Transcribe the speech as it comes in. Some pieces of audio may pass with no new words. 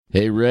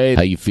Hey, Ray,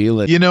 how you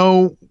feeling? You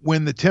know,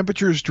 when the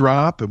temperatures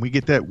drop and we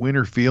get that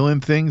winter feeling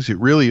things, it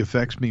really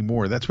affects me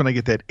more. That's when I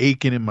get that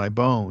aching in my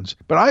bones.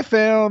 But I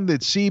found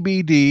that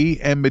CBD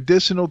and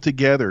medicinal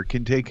together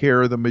can take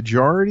care of the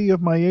majority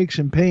of my aches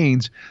and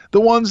pains, the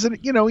ones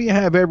that, you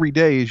have every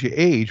day as you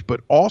age,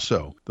 but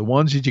also the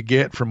ones that you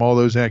get from all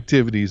those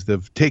activities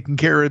of taking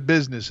care of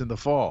business in the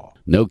fall.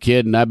 No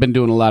kidding. I've been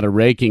doing a lot of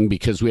raking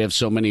because we have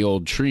so many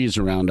old trees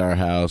around our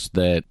house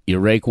that you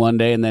rake one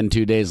day and then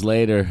 2 days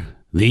later,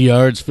 the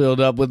yard's filled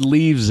up with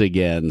leaves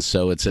again,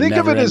 so it's a Think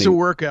of it as a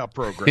workout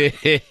program.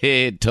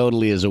 It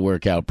totally is a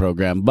workout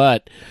program.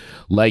 But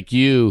like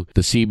you,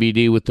 the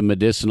CBD with the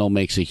medicinal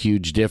makes a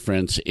huge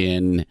difference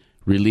in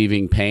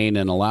relieving pain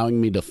and allowing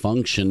me to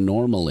function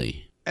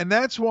normally. And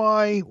that's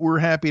why we're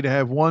happy to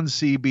have One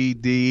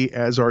CBD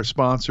as our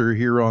sponsor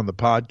here on the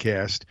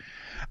podcast.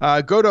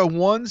 Go to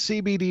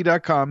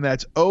onecbd.com.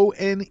 That's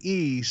onecbd.com,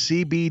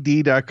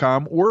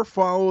 or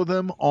follow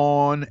them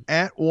on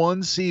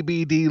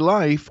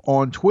 @onecbdlife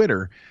on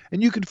Twitter,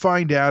 and you can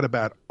find out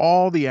about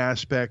all the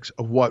aspects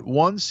of what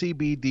One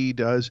CBD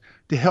does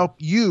to help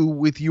you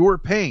with your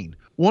pain.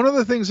 One of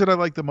the things that I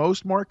like the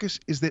most, Marcus,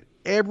 is that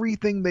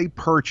everything they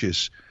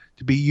purchase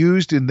to be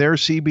used in their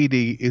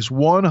CBD is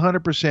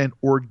 100%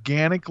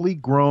 organically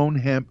grown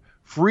hemp,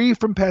 free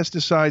from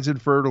pesticides and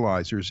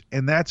fertilizers.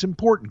 And that's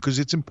important because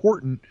it's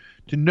important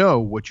to know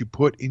what you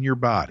put in your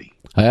body.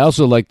 I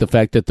also like the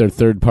fact that they're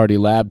third-party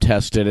lab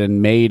tested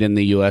and made in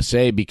the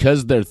USA.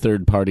 Because they're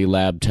third-party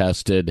lab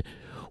tested,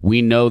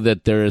 we know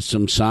that there is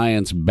some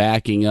science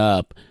backing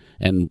up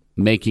and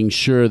making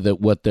sure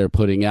that what they're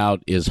putting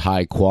out is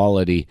high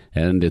quality,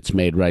 and it's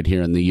made right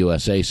here in the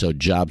USA, so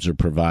jobs are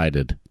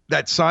provided.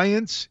 That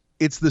science,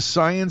 it's the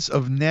science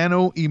of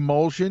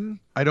nanoemulsion.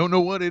 I don't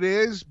know what it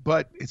is,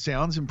 but it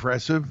sounds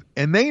impressive.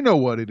 And they know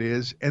what it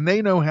is, and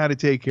they know how to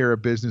take care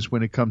of business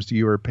when it comes to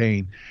your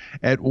pain.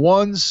 At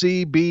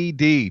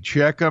OneCBD,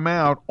 check them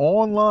out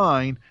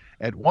online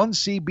at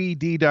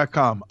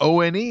onecbd.com,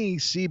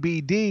 onecbd.com.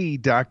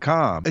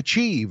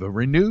 Achieve a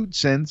renewed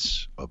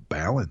sense of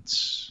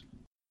balance.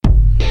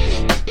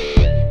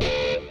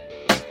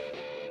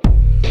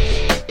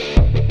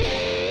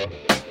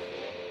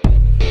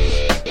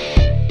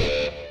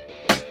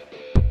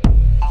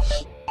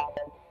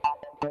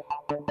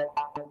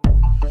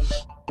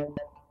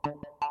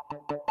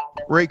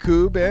 Ray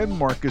Koob and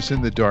Marcus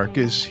in the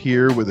Darkest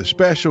here with a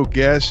special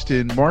guest.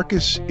 And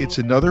Marcus, it's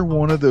another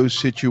one of those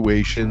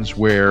situations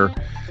where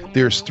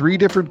there's three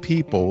different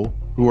people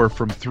who are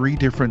from three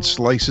different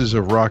slices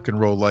of rock and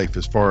roll life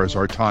as far as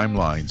our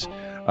timelines.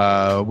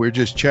 We're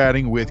just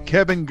chatting with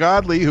Kevin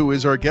Godley, who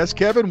is our guest.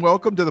 Kevin,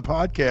 welcome to the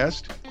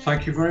podcast.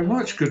 Thank you very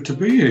much. Good to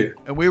be here.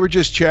 And we were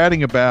just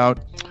chatting about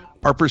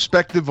our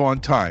perspective on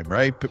time,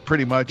 right?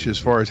 Pretty much as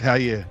far as how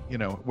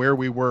where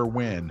we were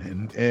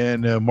when.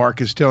 And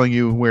Mark is telling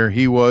you where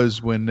he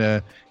was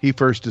when he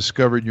first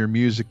discovered your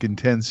music in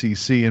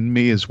 10cc, and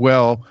me as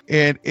well.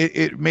 And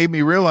it made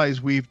me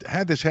realize we've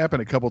had this happen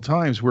a couple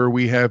times where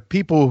we have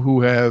people who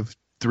have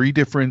three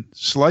different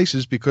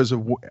slices because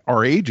of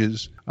our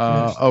ages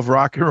Yes. of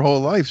rock and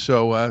roll life.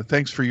 So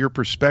thanks for your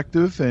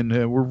perspective, and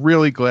we're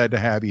really glad to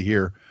have you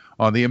here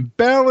on the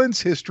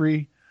Imbalanced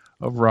History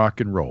of Rock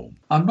and Roll.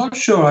 I'm not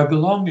sure I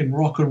belong in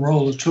rock and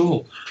roll at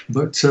all,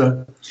 but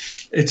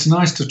it's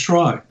nice to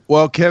try.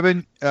 Well,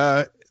 Kevin,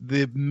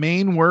 the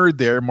main word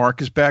there,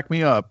 Marcus, back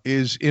me up,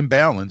 is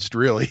imbalanced,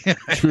 really.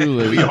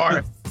 Truly. We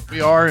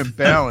are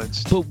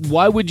imbalanced. But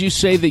why would you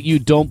say that you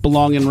don't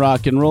belong in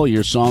rock and roll?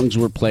 Your songs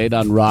were played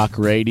on rock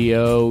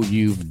radio.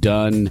 You've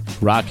done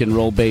rock and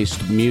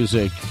roll-based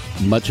music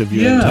much of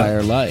your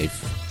entire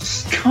life.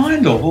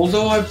 Kind of,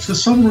 although for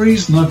some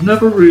reason I've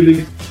never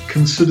really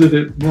considered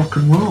it rock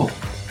and roll.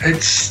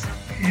 It's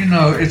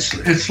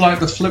it's like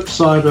the flip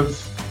side of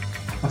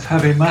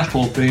heavy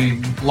metal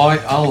being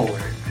light alloy.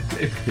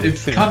 It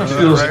kind of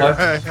feels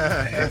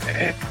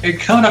it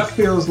kind of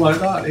feels like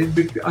that.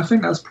 I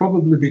think that's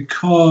probably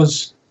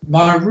because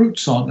my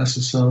roots aren't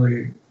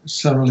necessarily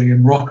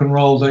in rock and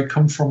roll. They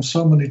come from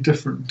so many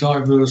different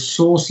diverse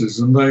sources,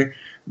 and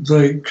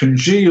they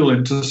congeal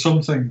into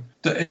something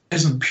that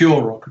isn't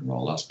pure rock and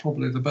roll. That's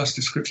probably the best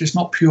description. It's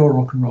not pure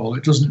rock and roll.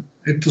 It doesn't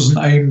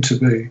aim to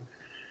be.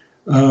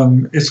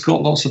 It's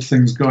got lots of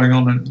things going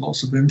on and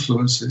lots of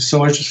influences.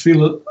 So I just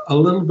feel a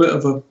little bit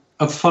of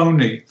a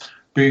phony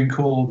being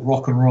called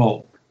rock and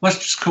roll. Let's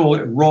just call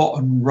it raw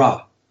and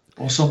ra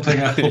or something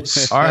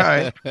else. All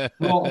right.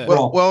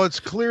 Raw. Well, it's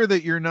clear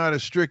that you're not a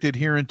strict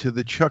adherent to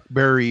the Chuck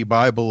Berry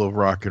Bible of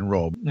rock and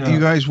roll. Yeah. You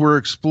guys were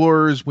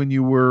explorers when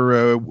you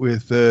were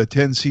with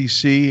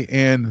 10cc,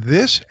 and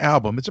this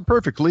album, it's a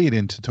perfect lead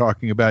into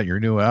talking about your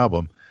new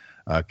album,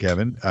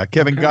 Kevin.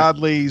 Kevin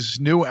Godley's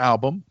new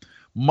album,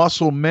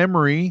 Muscle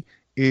Memory,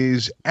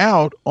 is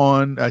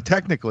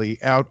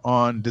technically out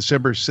on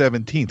December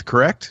 17th,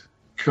 correct?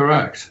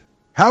 Correct.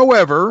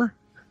 However,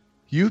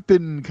 you've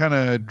been kind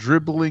of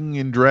dribbling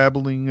and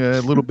drabbling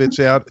little bits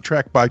out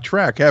track by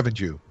track, haven't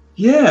you?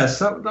 Yes,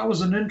 that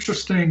was an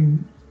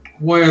interesting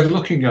way of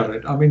looking at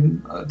it. I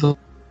mean, the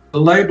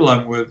label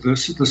I'm with,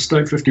 the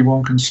State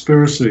 51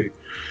 Conspiracy,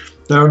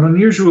 They're an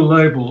unusual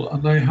label,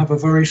 and they have a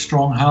very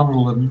strong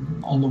handle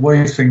on the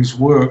way things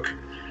work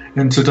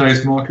in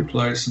today's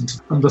marketplace.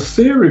 And the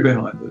theory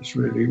behind this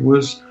really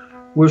was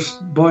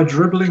by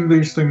dribbling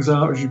these things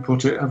out, as you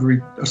put it,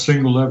 a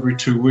single every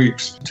 2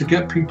 weeks, to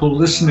get people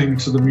listening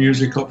to the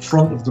music up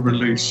front of the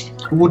release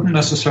who wouldn't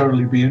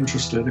necessarily be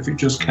interested if it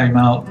just came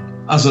out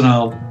as an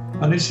album.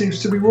 And it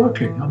seems to be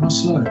working, I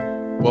must say.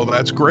 Well,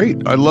 that's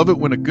great. I love it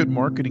when a good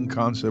marketing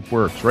concept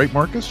works. Right,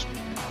 Marcus?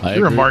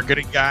 You're a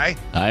marketing guy.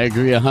 I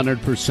agree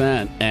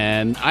 100%.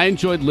 And I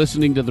enjoyed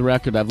listening to the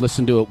record. I've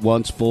listened to it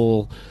once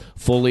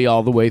fully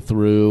all the way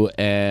through,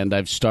 and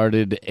I've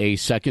started a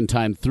second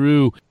time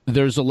through.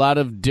 There's a lot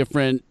of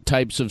different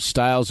types of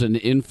styles and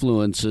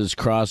influences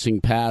crossing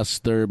paths.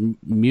 Their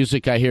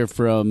music I hear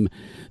from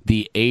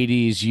the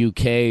 80s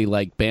UK,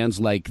 like bands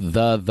like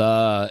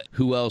The.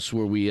 Who else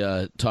were we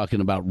talking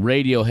about?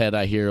 Radiohead,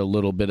 I hear a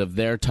little bit of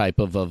their type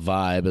of a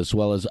vibe, as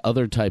well as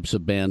other types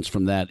of bands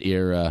from that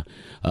era.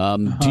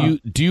 Do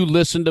you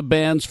listen to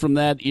bands from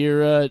that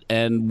era,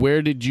 and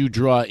where did you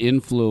draw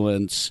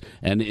influence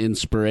and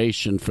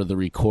inspiration for the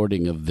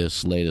recording of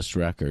this latest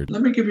record?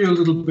 Let me give you a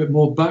little bit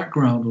more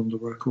background on the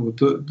record.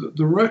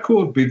 The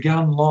record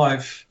began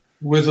life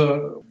with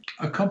a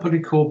company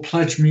called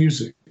Pledge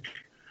Music.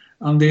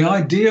 And the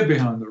idea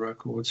behind the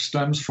record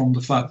stems from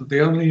the fact that the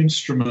only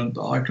instrument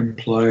that I can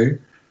play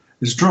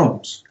is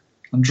drums.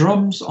 And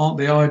drums aren't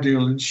the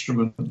ideal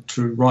instrument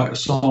to write a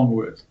song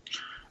with,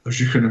 as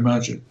you can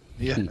imagine.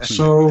 Yeah.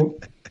 So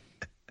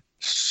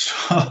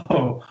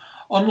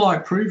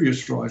unlike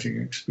previous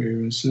writing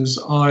experiences,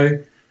 I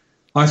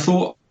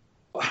thought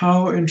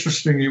how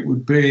interesting it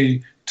would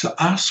be to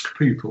ask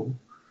people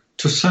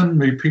to send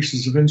me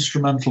pieces of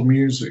instrumental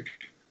music,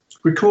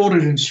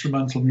 recorded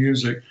instrumental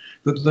music,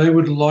 that they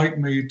would like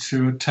me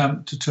to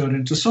attempt to turn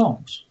into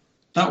songs.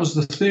 That was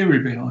the theory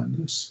behind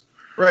this.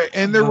 Right,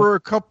 and there were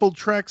a couple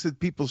tracks that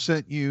people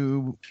sent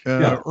you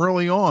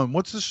early on.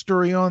 What's the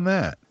story on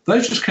that? They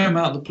just came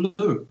out of the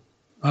blue.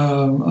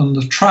 And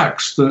the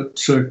tracks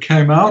that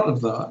came out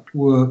of that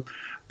were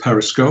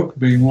Periscope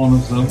being one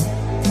of them.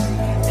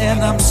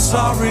 And I'm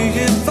sorry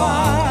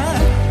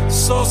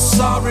so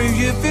sorry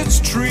if it's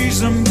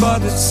treason,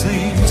 but it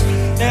seems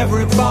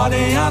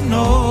everybody I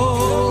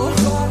know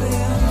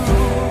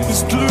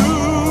is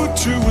glued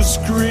to a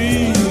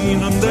screen,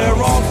 and they're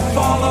all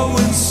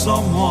following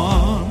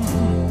someone,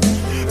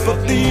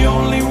 but the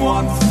only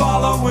one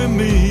following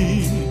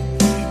me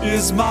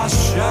is my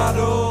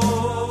shadow.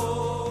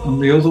 And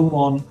the other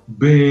one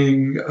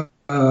being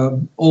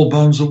All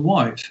Bones Are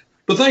White.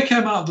 But they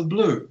came out of the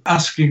blue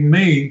asking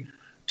me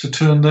to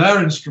turn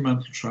their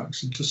instrumental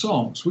tracks into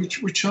songs,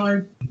 which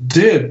I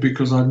did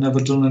because I'd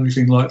never done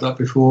anything like that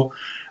before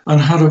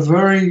and had a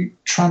very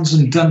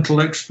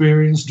transcendental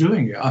experience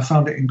doing it. I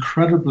found it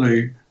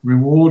incredibly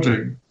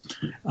rewarding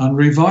and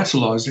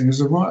revitalizing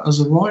as a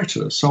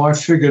writer. So I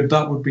figured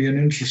that would be an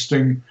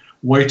interesting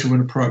way to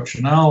approach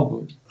an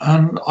album.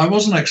 And I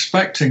wasn't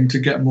expecting to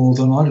get more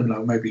than, I don't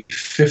know, maybe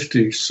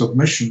 50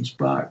 submissions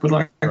back, but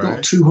I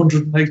got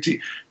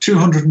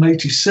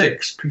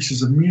 286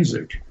 pieces of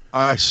music.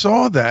 I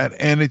saw that,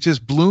 and it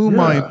just blew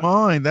my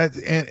mind. That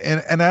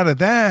and out of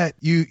that,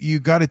 you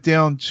got it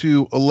down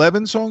to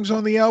 11 songs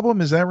on the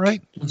album. Is that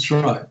right? That's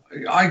right.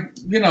 I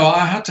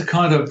had to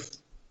kind of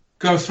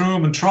go through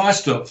them and try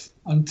stuff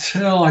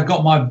until I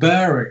got my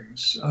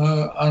bearings.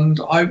 And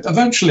I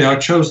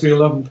chose the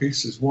 11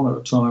 pieces one at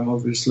a time,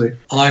 obviously.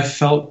 I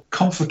felt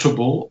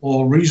comfortable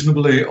or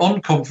reasonably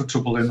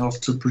uncomfortable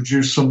enough to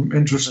produce some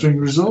interesting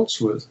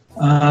results with.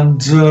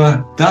 And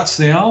that's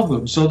the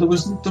album. So there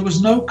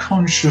was no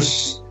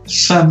conscious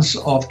sense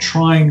of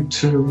trying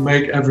to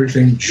make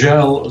everything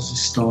gel as a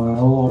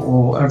style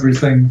or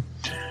everything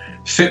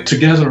fit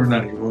together in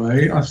any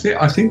way. I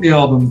think the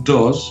album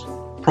does,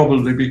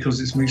 probably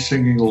because it's me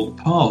singing all the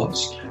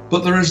parts,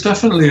 but there is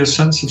definitely a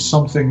sense of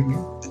something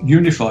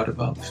unified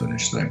about the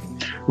finished thing,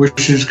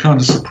 which is kind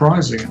of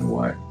surprising in a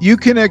way. You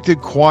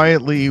connected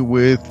quietly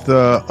with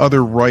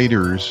other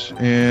writers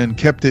and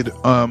kept it,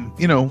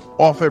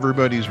 off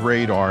everybody's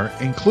radar,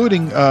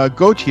 including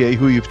Gautier,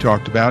 who you've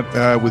talked about,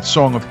 with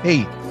Song of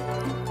Hate.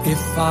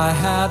 If I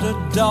had a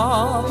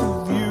doll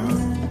of you,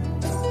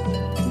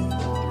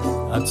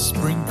 I'd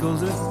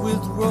sprinkle it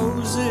with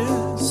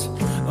roses,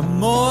 a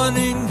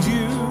morning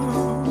dew.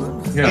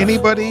 Yeah.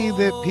 Anybody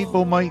that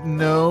people might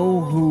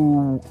know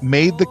who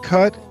made the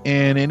cut,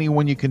 and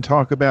anyone you can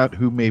talk about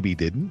who maybe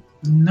didn't?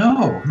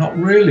 No, not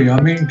really.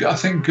 I mean, I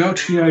think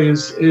Gautier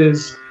is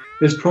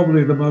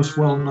probably the most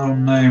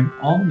well-known name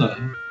on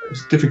there.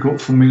 It's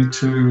difficult for me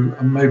to,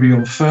 and maybe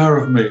unfair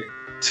of me,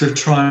 to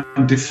try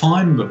and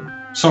define them.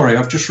 Sorry,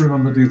 I've just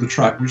remembered the other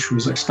track, which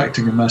was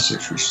Expecting a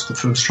Message, which is the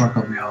first track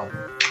on the album.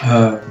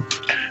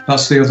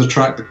 That's the other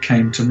track that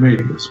came to me,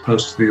 as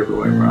opposed to the other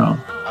way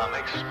around. I'm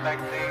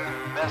expecting a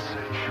message.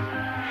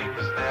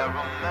 Is there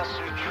a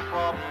message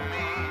for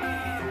me?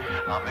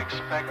 I'm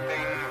expecting a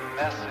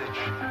message.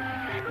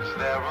 Is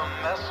there a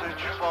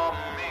message for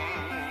me?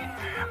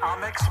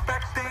 I'm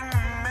expecting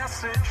a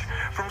message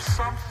from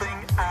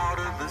something out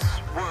of this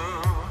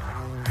world.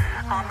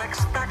 I'm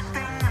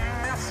expecting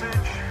a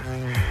message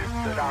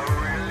that I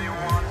really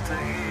want to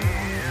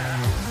hear.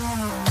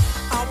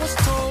 I was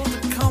told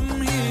to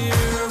come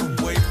here and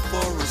wait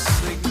for a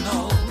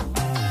signal.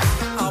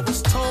 I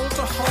was told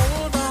to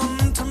hold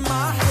on to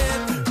my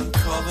head and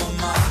cover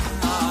my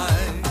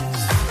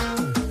eyes.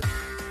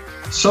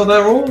 So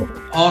they're all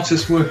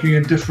artists working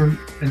in different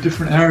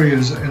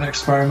areas, in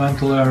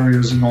experimental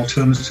areas, in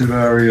alternative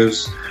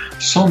areas.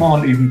 Some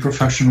aren't even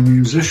professional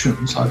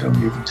musicians, I don't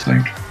even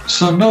think.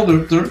 So no,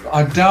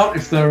 I doubt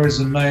if there is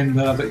a name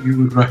there that you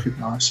would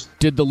recognize.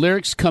 Did the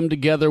lyrics come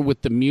together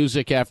with the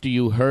music after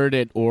you heard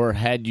it, or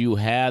had you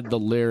had the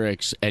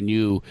lyrics and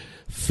you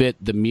fit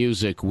the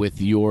music with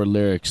your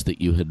lyrics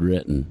that you had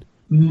written?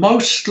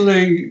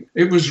 Mostly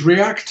it was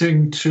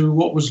reacting to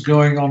what was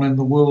going on in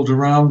the world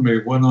around me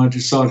when I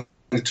decided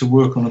to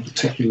work on a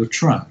particular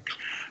track.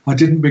 I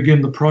didn't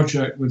begin the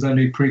project with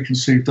any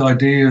preconceived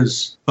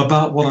ideas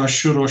about what I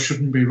should or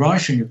shouldn't be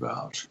writing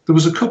about. There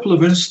was a couple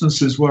of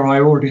instances where I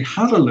already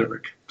had a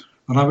lyric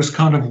and I was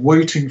kind of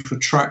waiting for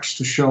tracks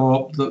to show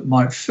up that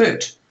might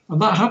fit.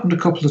 And that happened a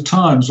couple of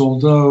times,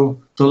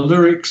 although the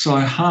lyrics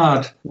I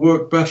had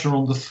worked better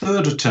on the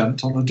third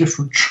attempt on a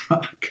different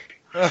track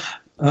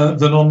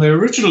than on the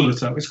original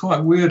attempt. It's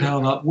quite weird how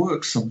that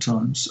works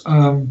sometimes.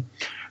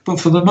 But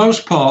for the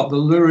most part, the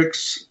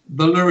lyrics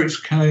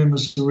came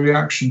as a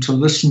reaction to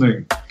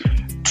listening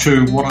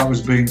to what I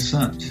was being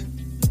sent.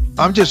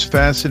 I'm just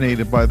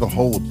fascinated by the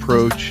whole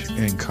approach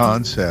and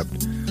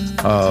concept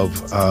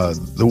of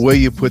the way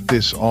you put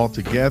this all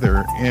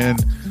together.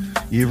 And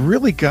you've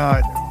really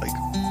got like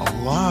a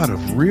lot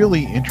of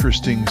really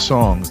interesting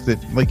songs that,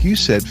 like you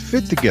said,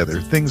 fit together.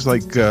 Things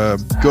like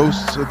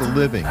Ghosts of the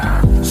Living.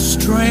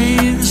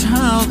 Strange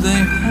how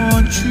they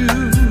haunt you,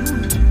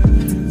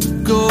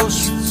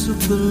 ghosts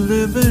of the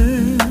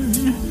living.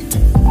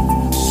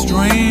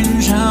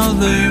 Strange how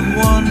they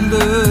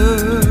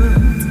wander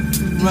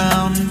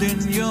round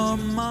in your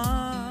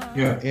mind.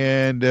 Yeah.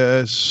 And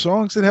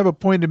songs that have a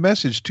pointed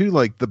message too,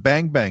 like the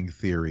Bang Bang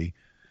Theory.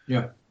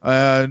 Yeah.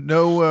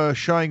 No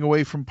shying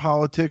away from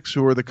politics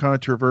or the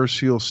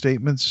controversial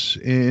statements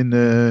in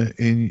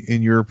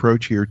your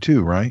approach here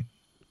too, right?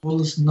 Well,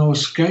 there's no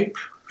escape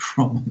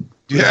from them.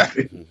 Yeah,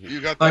 you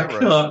got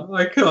that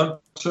I can't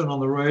turn on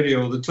the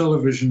radio or the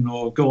television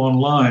or go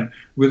online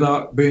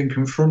without being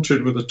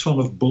confronted with a ton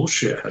of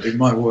bullshit heading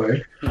my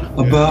way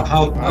about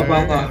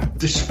that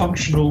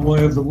dysfunctional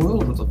way of the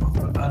world at the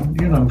moment. And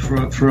you know, for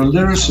a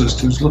lyricist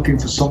who's looking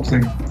for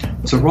something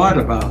to write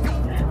about,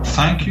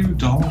 thank you,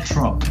 Donald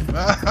Trump.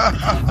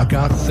 I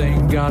got a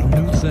thing, got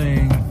a new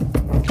thing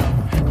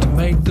to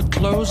make the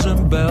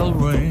closing bell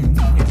ring.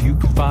 If you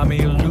can find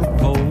me a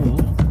loophole.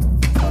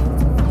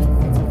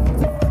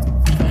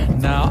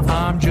 Now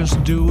I'm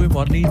just doing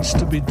what needs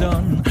to be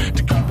done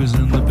to keep us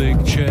in the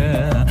big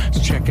chair. So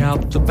check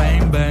out the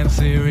Bang Bang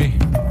Theory.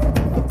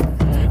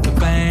 The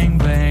Bang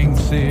Bang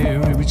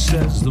Theory, which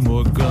says the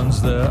more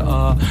guns there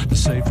are, the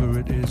safer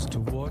it is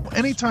to walk.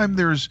 Anytime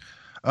there's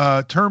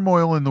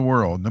turmoil in the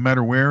world, no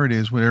matter where it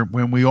is,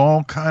 when we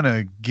all kind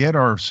of get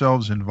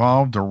ourselves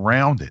involved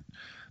around it,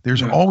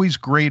 there's always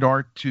great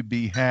art to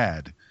be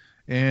had.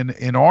 And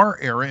in our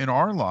era, in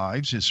our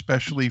lives,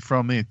 especially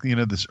from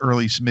this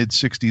early mid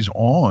 60s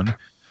on,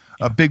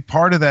 a big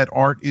part of that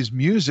art is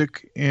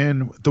music,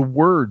 and the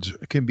words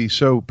can be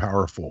so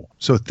powerful.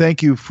 So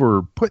thank you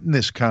for putting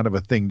this kind of a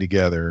thing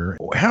together.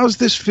 How's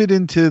this fit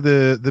into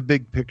the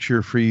big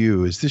picture for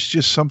you? Is this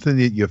just something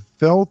that you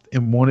felt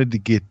and wanted to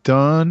get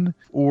done,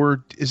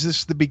 or is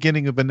this the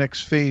beginning of a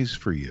next phase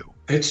for you?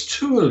 It's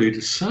too early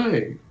to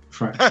say,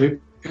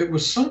 frankly. It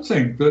was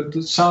something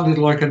that sounded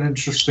like an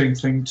interesting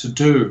thing to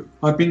do.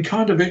 I've been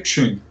kind of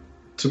itching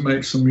to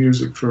make some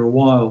music for a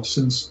while,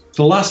 since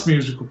the last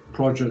musical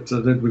project I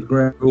did with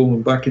Graham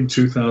Goulman back in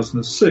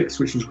 2006,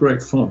 which was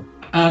great fun.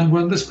 And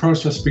when this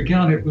process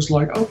began, it was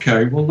like,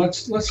 okay, well,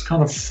 let's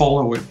kind of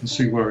follow it and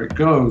see where it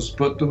goes.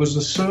 But there was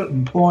a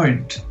certain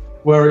point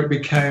where it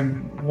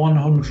became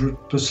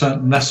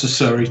 100%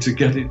 necessary to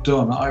get it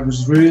done. I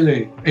was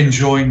really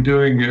enjoying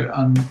doing it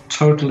and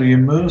totally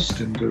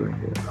immersed in doing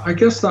it. I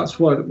guess that's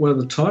where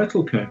the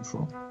title came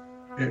from.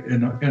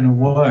 In a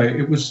way,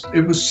 it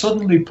was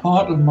suddenly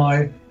part of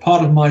my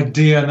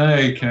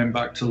DNA came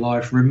back to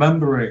life,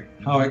 remembering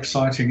how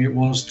exciting it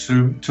was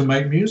to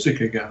make music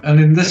again.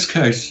 And in this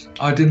case,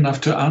 I didn't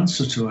have to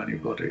answer to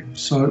anybody,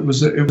 so it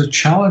was a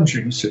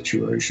challenging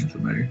situation for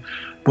me,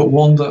 but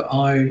one that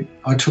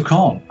I took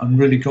on and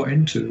really got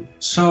into.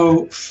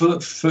 So for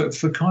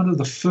kind of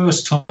the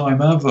first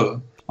time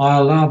ever, I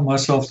allowed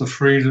myself the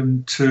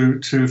freedom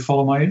to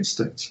follow my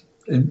instincts.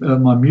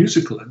 My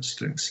musical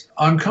instincts.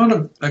 I'm kind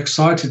of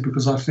excited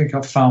because I think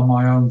I've found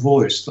my own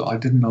voice that I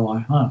didn't know I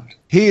had.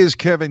 He is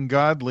Kevin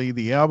Godley.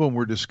 The album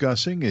we're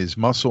discussing is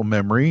Muscle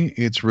Memory.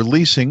 It's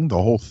releasing, the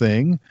whole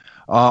thing,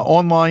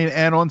 online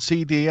and on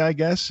CD, I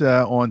guess,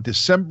 on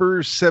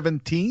December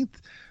 17th.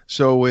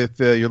 So if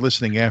you're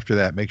listening after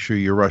that, make sure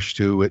you rush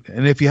to it.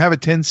 And if you have a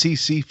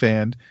 10cc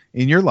fan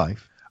in your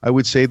life, I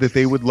would say that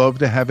they would love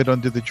to have it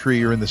under the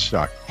tree or in the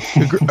stock.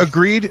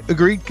 Agreed,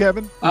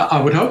 Kevin?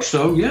 I would hope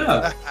so,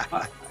 yeah.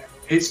 I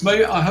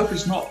hope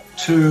it's not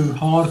too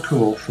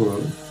hardcore for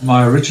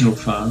my original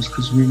fans,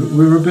 because we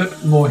were a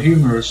bit more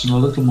humorous and a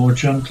little more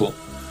gentle.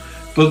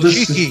 But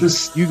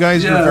this you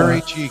guys were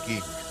very cheeky.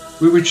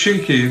 We were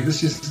cheeky.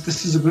 This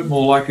is a bit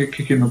more like a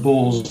kick in the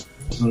balls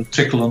than a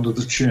tickle under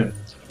the chin.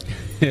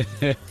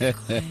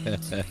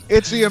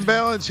 It's the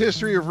Imbalanced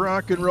History of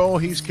Rock and Roll.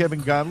 He's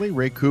Kevin Godley,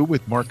 Ray Koo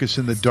with Marcus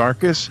in the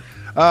Darkest.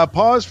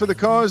 Pause for the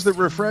cause that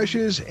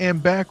refreshes,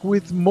 and back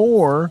with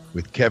more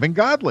with Kevin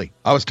Godley.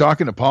 I was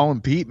talking to Paul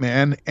and Pete,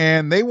 man,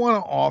 and they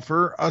want to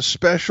offer a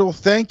special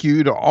thank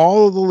you to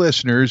all of the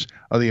listeners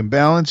of the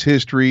Imbalanced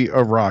History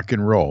of Rock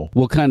and Roll.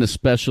 What kind of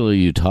special are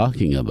you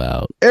talking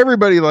about?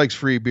 Everybody likes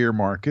free beer,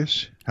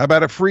 Marcus. How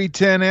about a free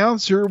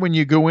 10-ouncer when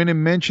you go in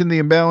and mention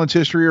the Imbalanced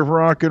History of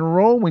Rock and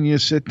Roll when you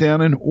sit down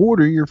and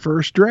order your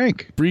first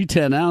drink? Free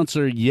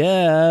 10-ouncer,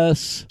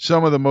 yes.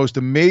 Some of the most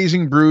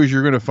amazing brews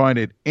you're going to find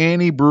at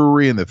any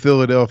brewery in the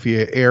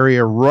Philadelphia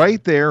area,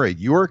 right there at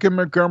York and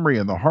Montgomery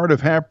in the heart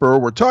of Hatboro.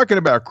 We're talking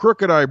about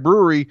Crooked Eye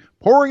Brewery,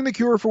 pouring the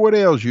cure for what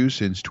ails you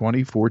since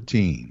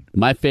 2014.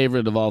 My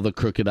favorite of all the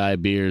Crooked Eye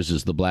beers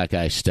is the Black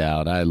Eye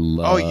Stout. I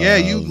love Oh, yeah,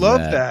 you love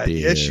that.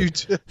 beer. Yes, you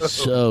do.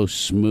 So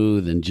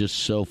smooth and just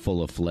so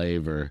full of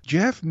flavor.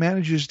 Jeff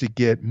manages to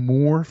get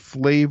more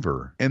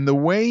flavor, and the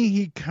way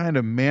he kind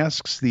of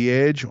masks the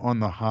edge on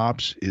the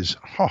hops is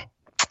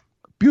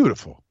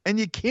beautiful. And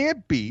you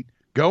can't beat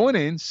going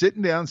in,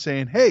 sitting down,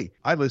 saying, hey,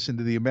 I listened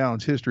to the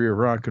Imbalanced History of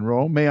Rock and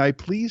Roll. May I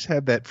please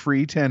have that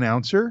free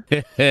 10-ouncer?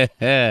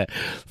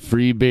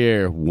 Free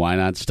beer. Why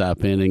not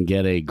stop in and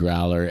get a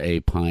growler, a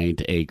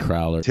pint, a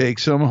crowler? Take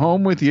some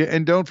home with you.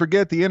 And don't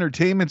forget, the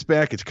entertainment's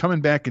back. It's coming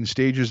back in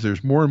stages.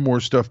 There's more and more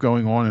stuff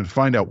going on. And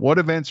find out what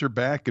events are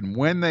back and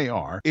when they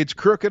are. It's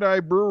Crooked Eye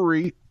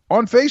Brewery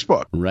on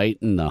Facebook. Right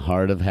in the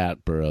heart of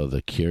Hatboro,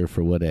 the cure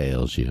for what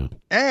ails you.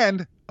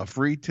 And a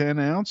free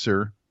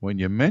 10-ouncer when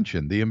you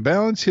mention the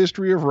Imbalanced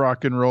History of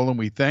Rock and Roll, and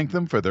we thank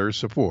them for their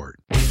support.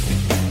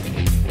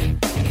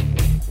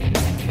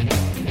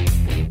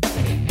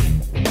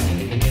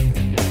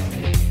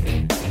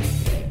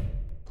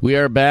 We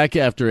are back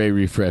after a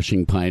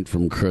refreshing pint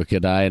from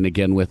Crooked Eye, and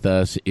again with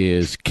us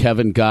is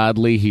Kevin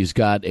Godley. He's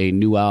got a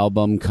new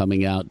album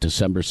coming out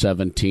December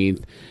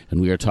 17th,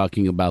 and we are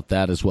talking about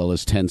that as well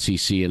as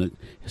 10cc and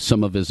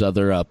some of his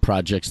other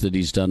projects that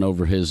he's done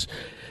over his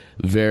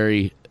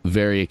very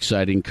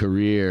exciting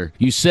career.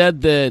 You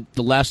said that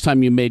the last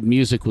time you made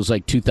music was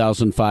like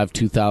 2005,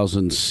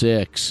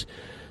 2006,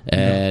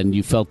 and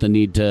you felt the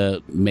need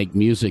to make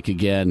music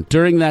again.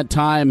 During that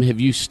time, had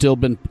you still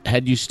been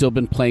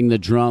playing the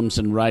drums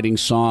and writing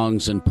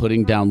songs and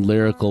putting down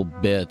lyrical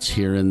bits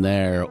here and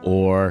there,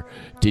 or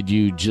did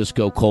you just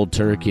go cold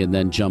turkey and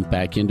then jump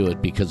back into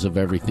it because of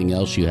everything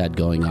else you had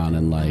going on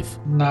in life?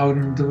 No,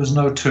 there was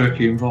no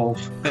turkey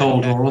involved,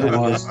 cold or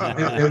otherwise.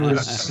 It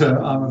was,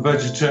 I'm a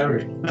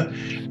vegetarian. I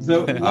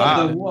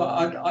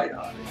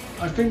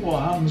think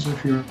what happens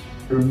if you're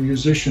a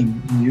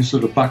musician and you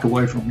sort of back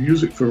away from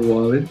music for a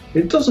while,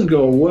 it doesn't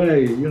go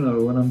away. You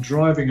know, when I'm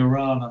driving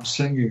around, I'm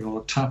singing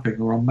or tapping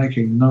or I'm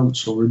making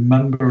notes or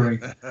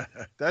remembering.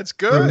 That's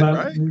good,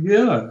 right?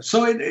 Yeah.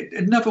 So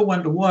it never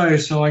went away.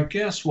 So I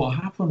guess what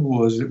happened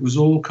was it was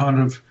all kind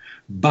of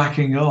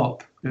backing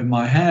up in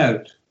my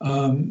head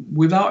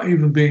without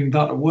even being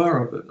that aware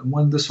of it. And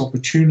when this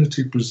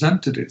opportunity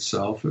presented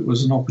itself, it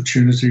was an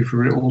opportunity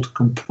for it all to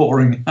come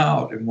pouring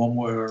out in one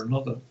way or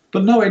another.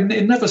 But no,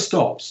 it never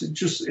stops. It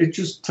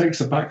just takes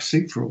a back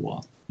seat for a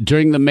while.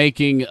 During the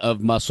making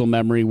of Muscle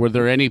Memory, were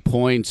there any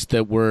points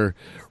that were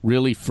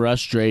really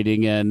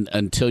frustrating, and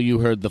until you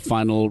heard the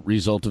final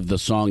result of the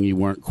song, you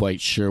weren't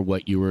quite sure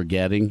what you were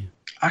getting?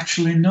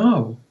 Actually,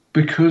 no,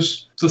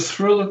 because the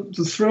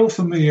thrill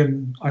for me,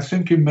 and I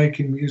think in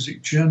making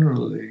music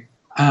generally,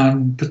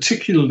 and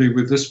particularly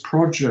with this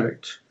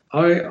project,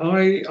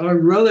 I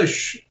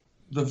relish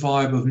the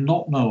vibe of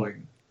not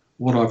knowing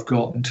what I've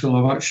got until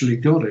I've actually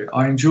got it.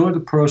 I enjoy the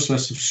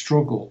process of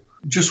struggle,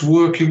 just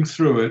working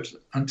through it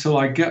until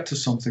I get to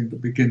something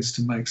that begins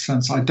to make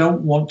sense. I don't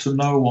want to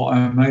know what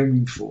I'm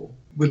aiming for.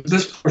 With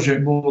this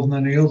project, more than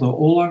any other,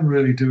 all I'm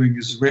really doing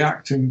is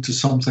reacting to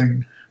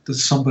something that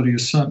somebody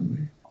has sent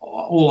me.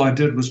 All I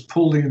did was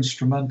pull the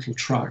instrumental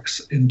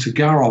tracks into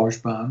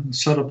GarageBand,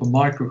 set up a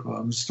microphone,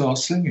 and start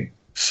singing.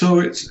 So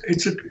it's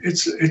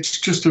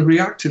just a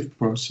reactive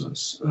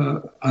process,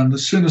 and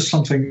as soon as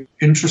something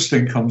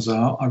interesting comes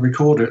out, I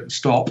record it and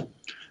stop,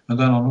 and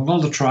then on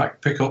another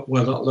track pick up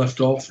where that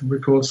left off and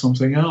record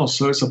something else.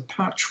 So it's a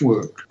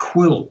patchwork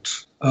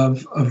quilt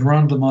of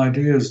random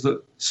ideas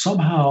that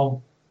somehow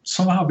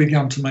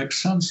began to make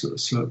sense at a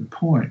certain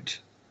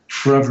point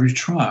for every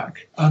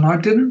track, and I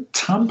didn't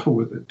tamper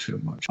with it too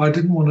much. I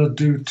didn't want to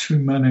do too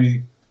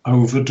many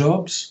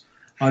overdubs.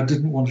 I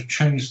didn't want to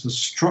change the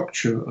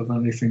structure of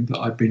anything that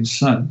I'd been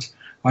sent.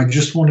 I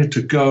just wanted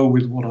to go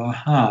with what I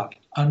had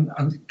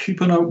and keep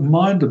an open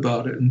mind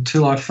about it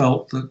until I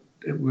felt that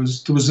there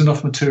was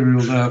enough material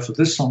there for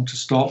this song to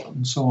stop,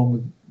 and so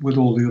on with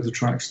all the other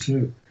tracks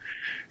too.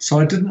 So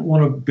I didn't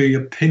want to be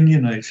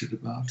opinionated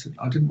about it.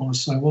 I didn't want to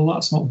say, well,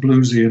 that's not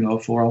bluesy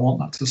enough, or I want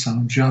that to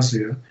sound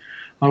jazzier.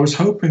 I was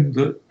hoping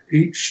that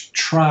each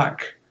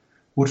track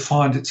would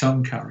find its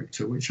own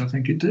character, which I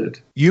think it did.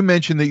 You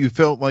mentioned that you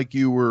felt like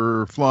you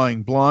were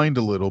flying blind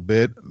a little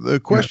bit. The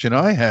question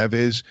I have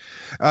is,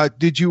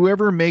 did you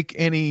ever make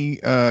any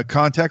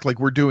contact, like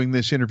we're doing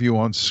this interview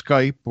on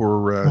Skype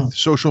or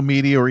social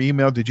media or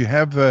email? Did you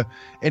have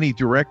any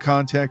direct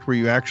contact where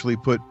you actually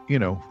put,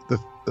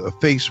 the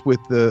face with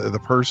the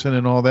person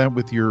and all that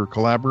with your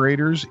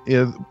collaborators?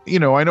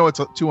 I know it's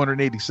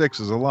 286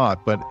 is a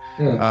lot, but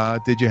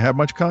did you have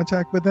much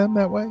contact with them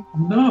that way?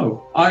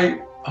 No,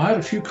 I had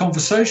a few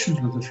conversations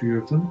with a few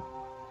of them,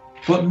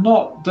 but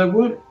they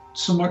weren't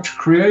so much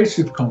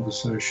creative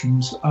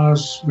conversations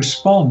as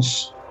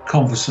response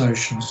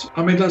conversations.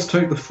 I mean, let's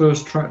take the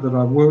first track that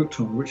I worked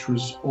on, which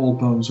was All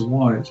Bones Are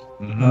White.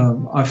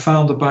 Mm-hmm. I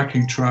found the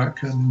backing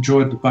track and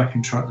enjoyed the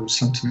backing track that was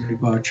sent to me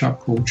by a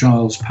chap called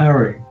Giles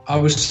Perry. I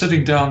was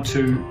sitting down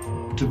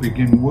to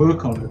begin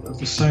work on it at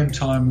the same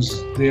time as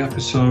the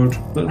episode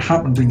that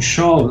happened in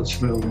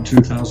Charlottesville in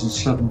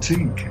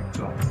 2017 kicked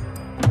off.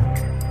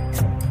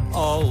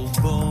 All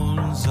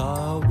bones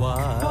are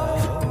white.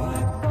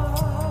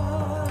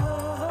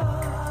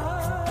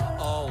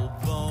 All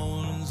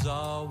bones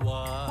are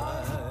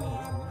white.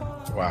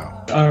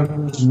 Wow. I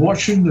was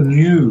watching the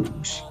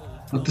news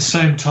at the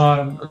same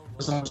time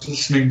as I was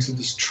listening to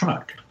this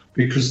track,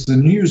 because the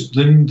news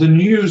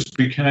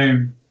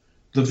became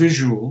the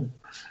visual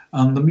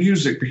and the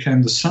music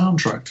became the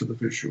soundtrack to the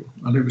visual,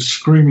 and it was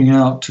screaming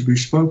out to be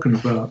spoken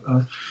about.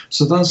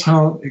 So that's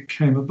how it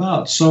came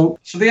about. So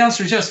the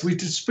answer is yes, we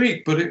did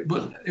speak, but it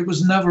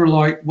was never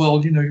like,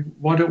 well,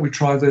 why don't we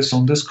try this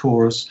on this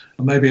chorus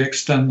and maybe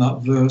extend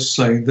that verse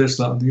saying this,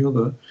 that, and the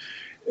other.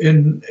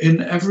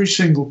 In every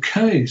single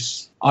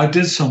case, I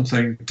did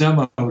something,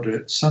 demoed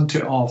it, sent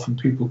it off, and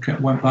people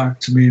went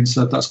back to me and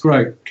said, that's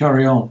great,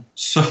 carry on.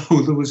 So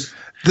there was...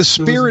 The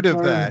spirit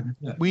of that.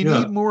 We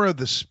need more of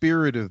the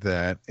spirit of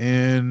that.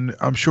 And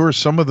I'm sure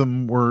some of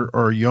them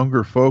are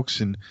younger folks,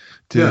 and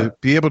to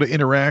be able to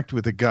interact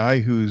with a guy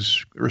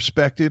who's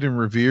respected and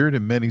revered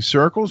in many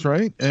circles,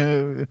 right?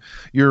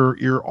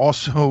 You're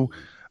also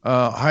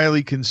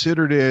highly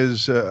considered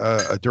as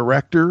a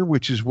director,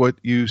 which is what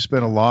you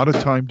spent a lot of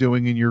time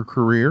doing in your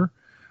career.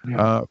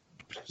 Yeah.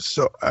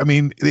 So, I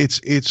mean,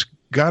 it's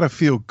got to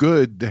feel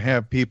good to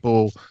have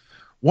people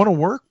want to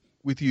work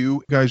with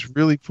you guys.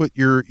 Really put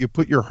your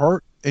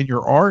heart and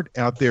your art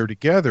out there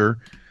together,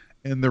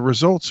 and the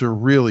results are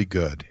really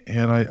good.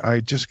 And I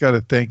just got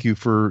to thank you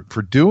for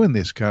doing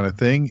this kind of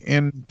thing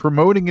and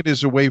promoting it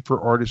as a way for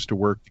artists to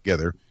work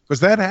together, because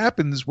that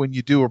happens when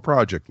you do a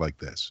project like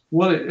this.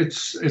 Well,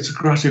 it's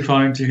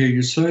gratifying to hear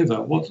you say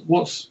that.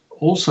 What's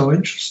also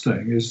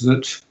interesting is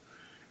that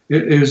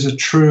it is a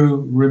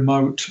true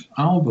remote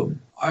album.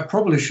 I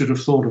probably should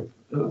have thought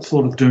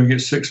of doing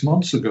it 6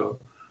 months ago,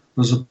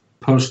 as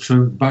opposed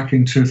to back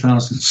in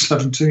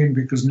 2017,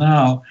 because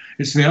now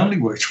it's the only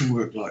way to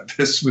work like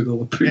this with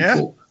other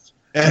people.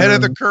 Yeah. Ahead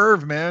of the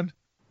curve, man.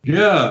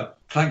 Yeah,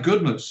 thank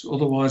goodness.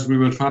 Otherwise, we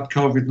would have had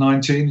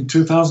COVID-19 in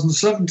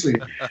 2017.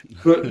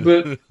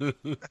 but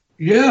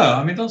yeah,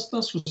 I mean, that's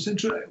what's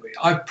interesting.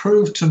 I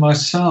proved to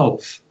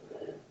myself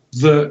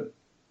that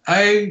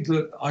I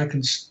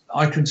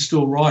can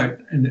still write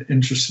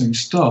interesting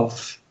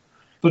stuff.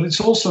 But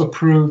it's also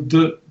proved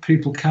that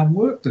people can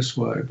work this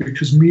way,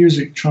 because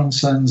music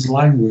transcends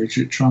language,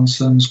 it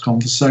transcends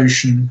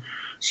conversation,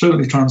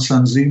 certainly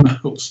transcends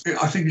emails.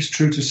 I think it's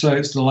true to say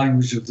it's the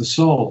language of the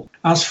soul.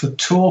 As for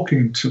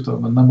talking to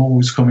them and them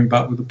always coming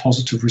back with a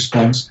positive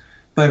response,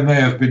 they may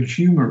have been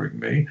humoring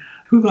me.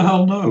 Who the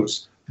hell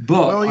knows?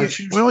 But wait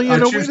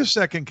a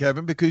second,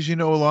 Kevin, because a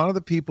lot of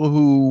the people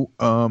who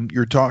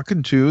you're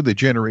talking to, the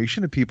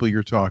generation of people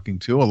you're talking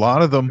to, a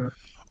lot of them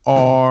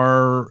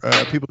are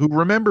people who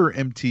remember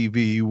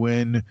MTV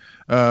when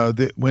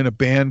a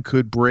band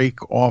could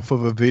break off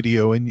of a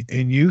video, and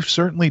you've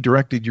certainly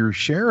directed your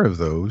share of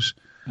those.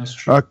 That's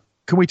true.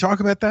 Can we talk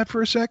about that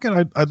for a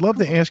second? I'd love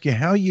to ask you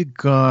how you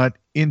got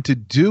into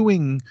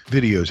doing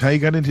videos, how you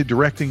got into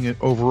directing it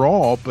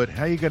overall, but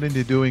how you got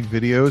into doing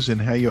videos and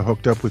how you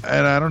hooked up with,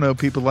 and I don't know,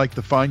 people like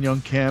the Fine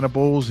Young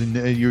Cannibals, and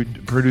you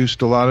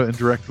produced a lot of and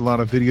directed a lot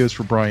of videos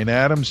for Bryan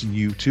Adams and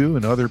U2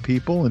 and other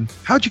people. And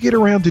how'd you get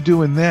around to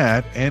doing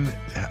that? And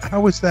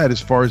how was that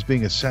as far as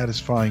being a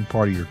satisfying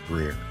part of your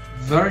career?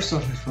 Very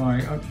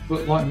satisfying,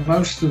 but like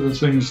most of the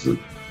things that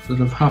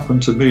have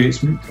happened to me,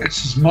 it's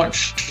as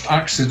much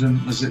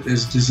accident as it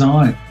is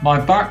design. My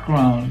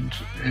background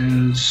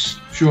is,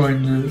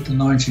 during the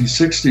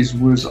 1960s,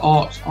 was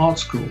art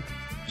school.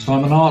 So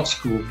I'm an art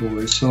school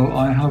boy, so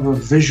I have a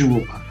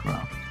visual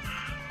background,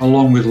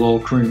 along with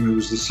Lowell Cream, who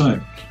was the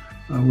same.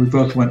 We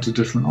both went to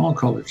different art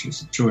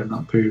colleges during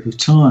that period of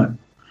time.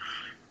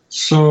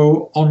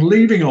 So on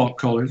leaving art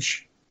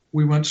college,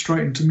 we went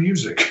straight into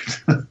music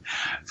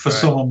for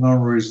some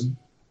unknown reason.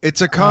 It's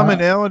a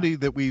commonality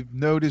that we've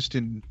noticed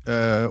in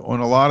on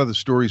a lot of the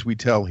stories we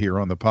tell here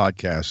on the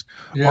podcast.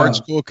 Art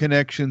school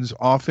connections,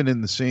 often in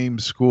the same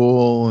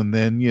school, and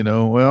then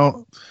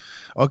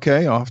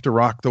okay, off to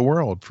rock the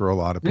world for a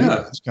lot of people.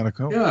 Yeah. It's kind of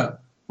cool. Yeah.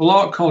 Well,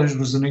 art college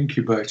was an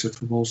incubator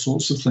for all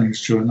sorts of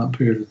things during that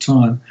period of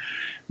time.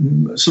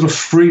 Sort of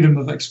freedom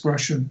of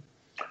expression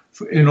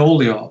in all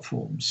the art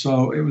forms.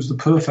 So it was the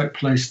perfect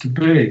place to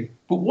be.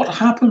 But what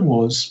happened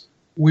was,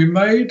 we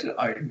made,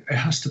 it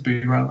has to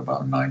be around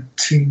about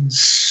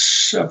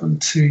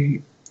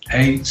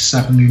 1978,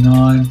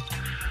 79,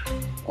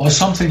 or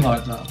something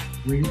like that.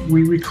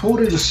 We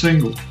recorded a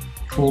single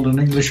called An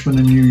Englishman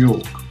in New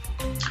York.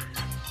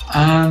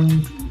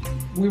 And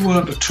we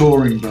weren't a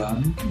touring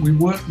band. We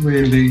weren't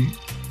really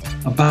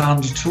a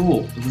band at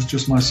all. It was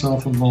just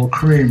myself and Lol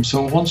Cream.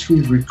 So once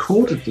we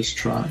recorded this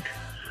track,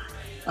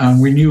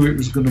 and we knew it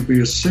was going to be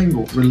a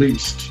single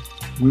released,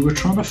 we were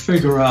trying to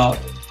figure out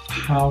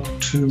how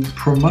to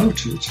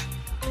promote it,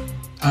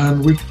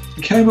 and we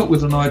came up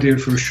with an idea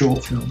for a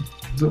short film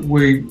that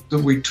we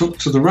took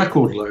to the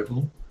record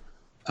label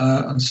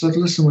and said,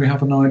 listen, we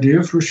have an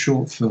idea for a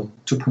short film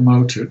to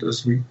promote it,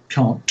 as we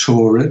can't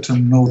tour it,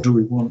 and nor do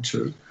we want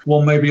to.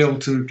 One may be able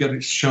to get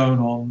it shown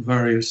on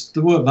various,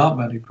 there weren't that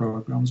many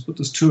programs, but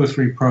there's 2 or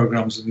 3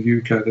 programs in the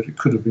UK that it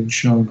could have been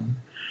shown on.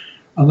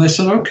 And they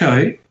said,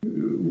 okay,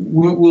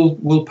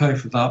 we'll pay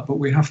for that, but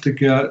we have to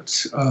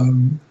get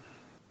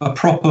a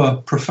proper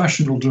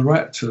professional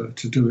director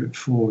to do it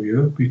for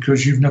you,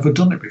 because you've never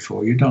done it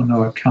before. You don't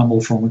know a camel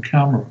from a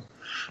camera.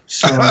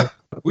 So,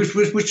 which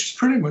is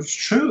pretty much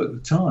true at the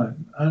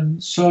time.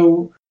 And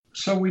so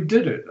we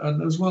did it.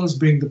 And as well as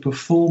being the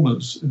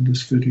performers in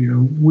this video,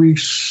 we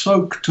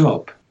soaked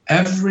up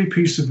every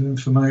piece of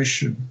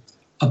information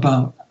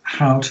about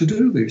how to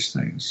do these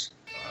things.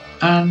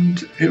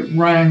 And it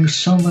rang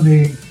so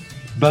many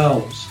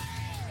bells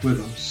with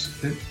us.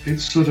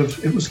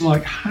 It was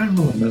like, hang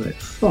on a minute,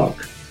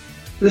 fuck.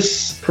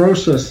 This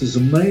process is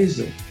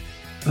amazing.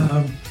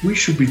 We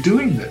should be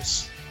doing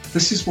this.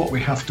 This is what we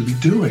have to be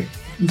doing.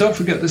 And don't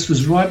forget, this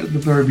was right at the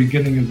very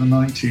beginning of the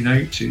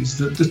 1980s.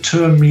 The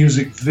term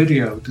music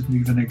video didn't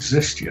even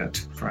exist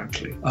yet,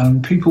 frankly.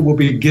 And people were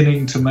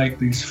beginning to make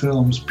these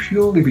films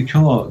purely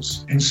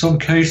because, in some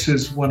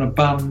cases, when a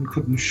band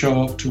couldn't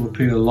show up to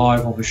appear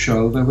live on the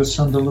show, they would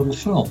send a little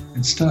film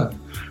instead.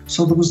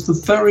 So there was the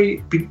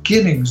very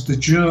beginnings, the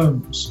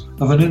germs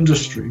of an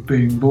industry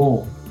being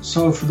born.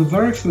 So for the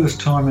very first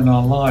time in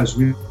our lives,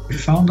 we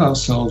found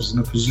ourselves in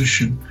a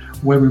position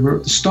where we were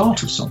at the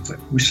start of something.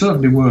 We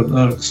certainly weren't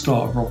there at the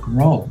start of rock and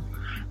roll,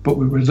 but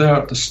we were there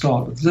at the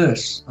start of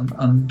this.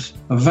 And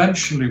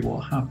eventually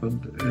what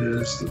happened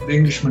is that The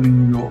Englishman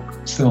in New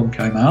York film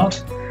came out,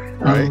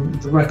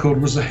 and the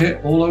record was a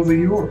hit all over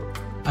Europe.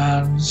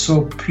 And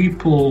so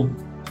people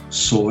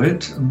saw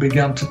it and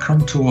began to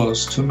come to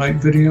us to make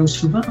videos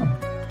for them.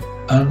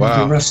 And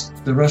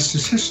the rest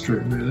is history,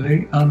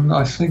 really. And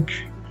I think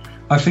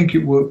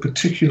it worked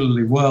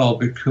particularly well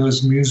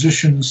because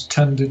musicians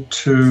tended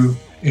to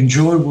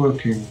enjoy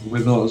working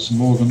with us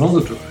more than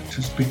other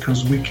directors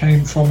because we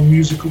came from a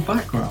musical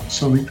background,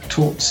 so we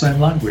taught the same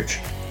language.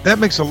 That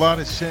makes a lot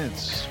of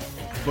sense,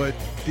 but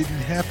didn't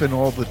happen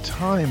all the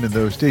time in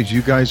those days.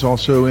 You guys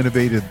also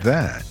innovated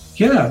that.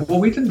 Yeah,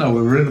 well, we didn't know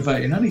we were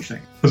innovating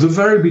anything. At the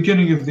very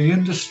beginning of the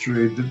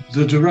industry,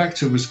 the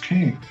director was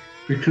king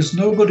because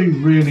nobody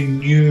really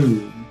knew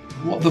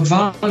what the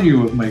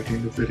value of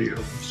making a video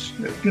was.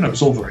 You know,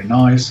 it's all very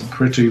nice and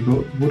pretty,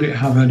 but would it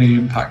have any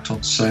impact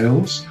on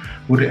sales?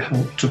 Would it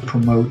help to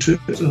promote it?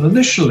 And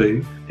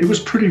initially, it was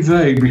pretty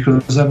vague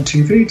because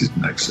MTV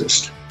didn't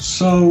exist.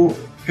 So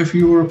if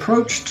you were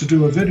approached to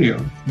do a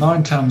video,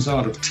 9 times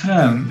out of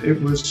 10,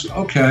 it was,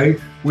 okay,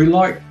 we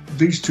like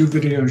these 2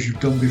 videos you've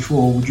done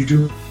before. Would you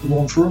do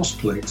one for us,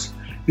 please?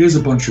 Here's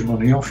a bunch of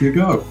money, off you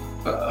go.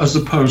 As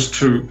opposed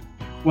to,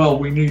 well,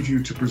 we need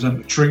you to present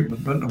a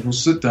treatment, and we'll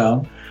sit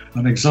down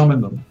and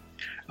examine them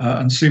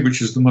and see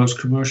which is the most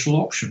commercial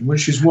option,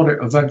 which is what it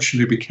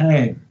eventually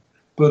became.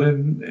 But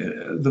in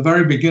the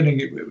very beginning,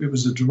 it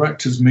was a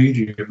director's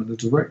medium and a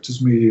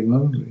director's medium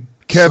only.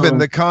 Kevin,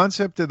 the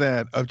concept of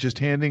that, of just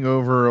handing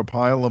over a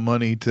pile of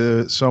money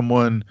to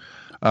someone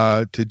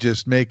to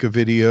just make a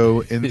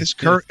video in this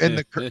in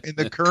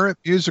the current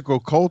musical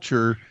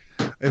culture,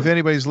 if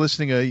anybody's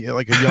listening,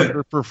 like a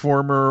younger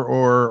performer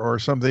or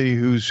somebody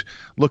who's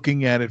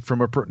looking at it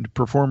from a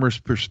performer's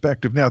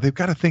perspective now, they've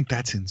got to think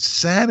that's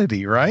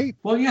insanity, right?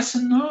 Well, yes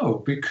and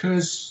no,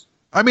 because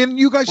I mean,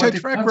 you guys had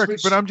track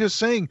record, but I'm just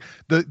saying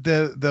the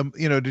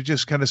to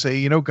just kind of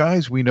say,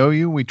 guys, we know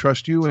you, we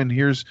trust you, and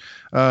here's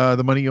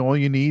the money, all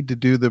you need to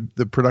do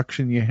the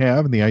production you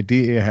have and the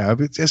idea you have.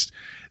 It's just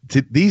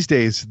these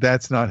days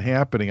that's not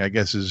happening, I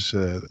guess, is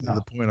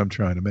the point I'm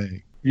trying to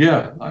make.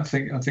 Yeah, I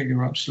think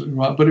you're absolutely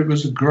right. But it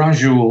was a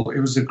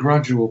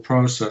gradual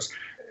process.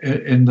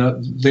 In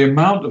that the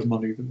amount of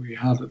money that we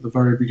had at the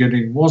very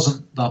beginning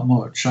wasn't that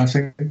much. I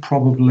think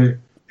probably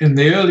in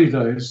the early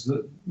days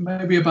that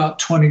maybe about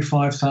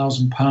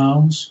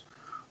 £25,000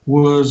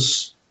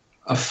 was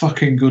a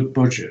fucking good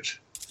budget.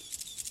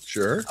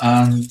 Sure.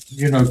 And,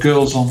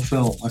 Girls on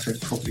Film, I think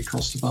probably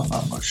cost about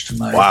that much to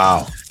make.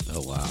 Wow.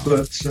 Oh, wow.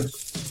 But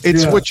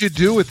it's what you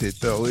do with it,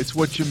 though. It's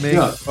what you make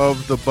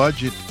of the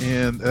budget.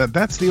 And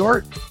that's the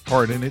art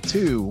part in it,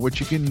 too. What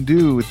you can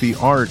do with the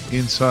art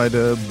inside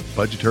a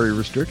budgetary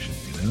restriction,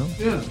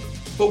 Yeah.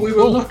 But we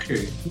were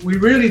lucky. We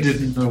really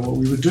didn't know what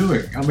we were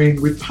doing. I mean,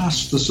 we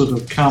passed the sort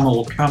of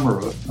Camel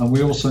camera, and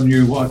we also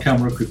knew what a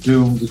camera could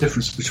do, and the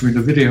difference between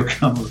a video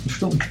camera and a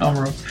film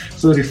camera,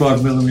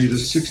 35mm,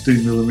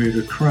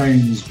 16mm,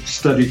 cranes,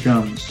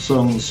 Steadicams, so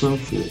on and so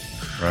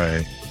forth.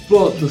 Right.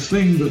 But the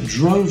thing that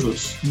drove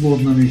us more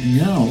than anything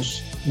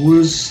else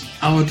was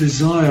our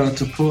desire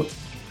to put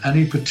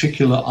any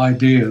particular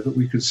idea that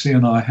we could see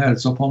in our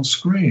heads up on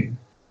screen.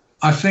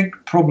 I think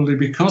probably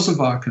because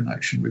of our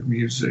connection with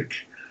music,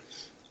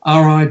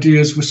 our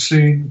ideas were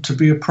seen to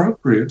be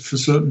appropriate for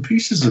certain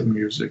pieces of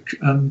music,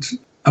 and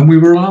we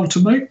were allowed to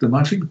make them.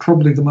 I think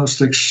probably the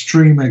most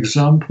extreme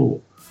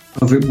example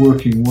of it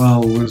working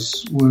well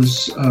was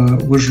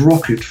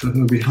Rocket for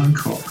Herbie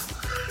Hancock,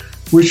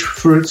 which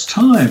for its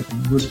time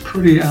was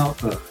pretty out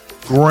there.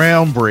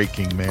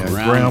 Groundbreaking, man.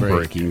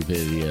 Groundbreaking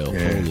video.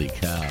 Yeah. Holy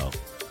cow.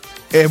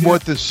 And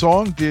what the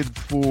song did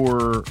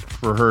for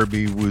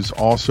Herbie was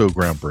also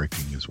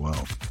groundbreaking as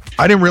well.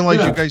 I didn't realize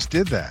you guys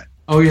did that.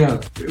 Oh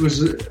yeah, it was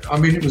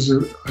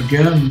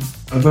again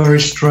a very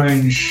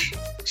strange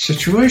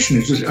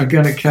situation.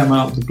 It came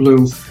out of the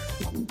blue.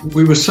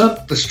 We were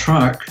sent this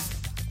track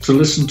to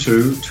listen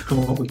to come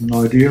up with an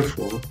idea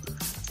for,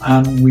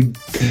 and we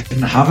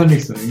didn't have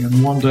anything.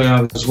 And one day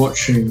I was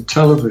watching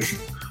television,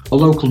 a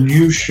local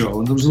news show,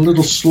 and there was a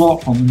little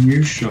slot on the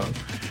news show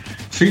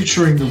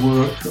featuring the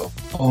work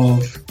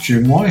of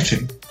Jim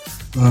Whiting,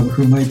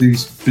 who made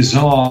these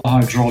bizarre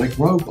hydraulic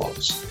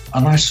robots.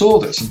 And I saw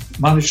this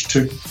and managed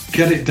to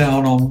get it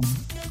down on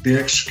the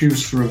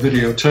excuse for a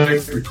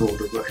videotape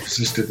recorder that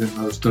existed in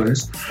those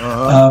days.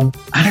 And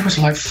it was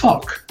like,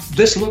 fuck,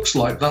 this looks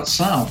like that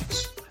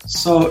sounds.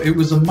 So it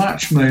was a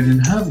match made in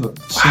heaven.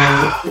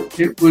 So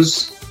it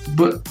was,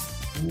 but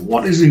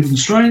what is even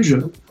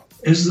stranger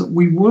is that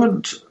we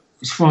weren't,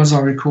 as far as I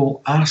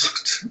recall,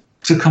 asked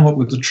to come up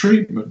with the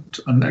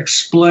treatment and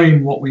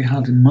explain what we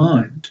had in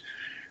mind.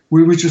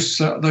 We were just,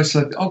 they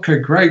said, okay,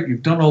 great,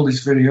 you've done all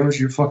these videos,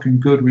 you're fucking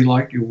good, we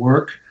like your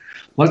work,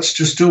 let's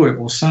just do it.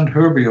 We'll send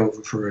Herbie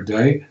over for a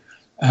day,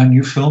 and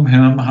you film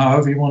him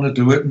however you want to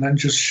do it, and then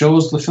just show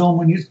us the film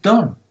when it's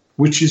done,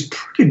 which is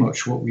pretty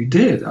much what we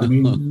did. I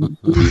mean,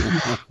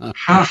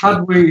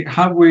 had we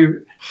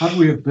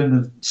have been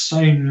a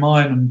sane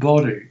mind and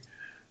body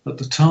at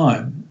the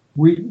time,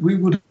 we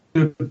would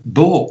have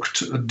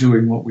balked at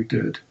doing what we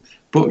did.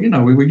 But, we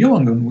were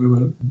young and we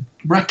were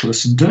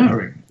reckless and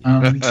daring.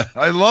 And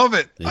I love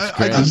it.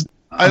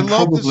 I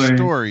love the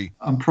story.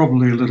 I'm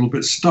probably a little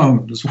bit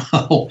stoned as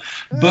well.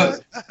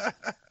 But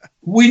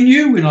we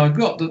knew in our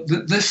gut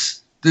that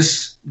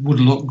this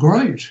would look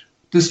great.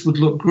 This would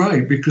look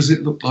great because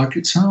it looked like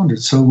it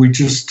sounded. So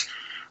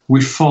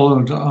we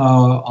followed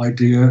our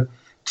idea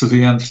to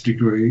the nth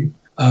degree,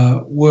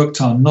 worked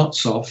our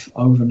nuts off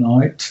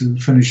overnight to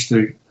finish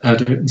the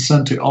edit and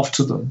sent it off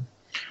to them.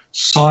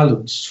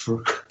 Silenced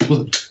for a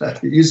couple of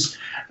days,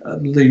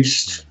 at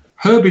least.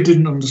 Herbie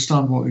didn't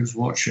understand what he was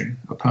watching,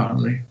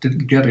 apparently.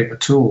 Didn't get it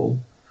at all.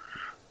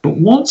 But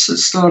once it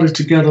started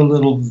to get a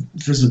little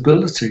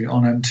visibility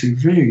on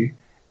MTV,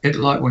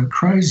 it went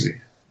crazy.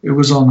 It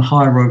was on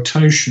high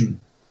rotation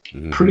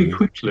pretty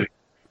quickly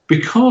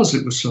because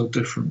it was so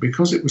different,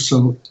 because it was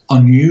so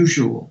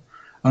unusual,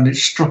 and it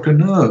struck a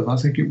nerve. I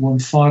think it won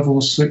 5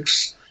 or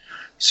 6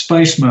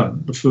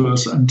 Spacemen, the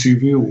first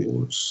MTV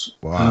Awards.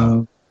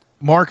 Wow.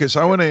 Marcus,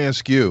 I want to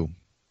ask you,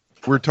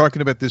 we're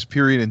talking about this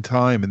period in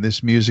time and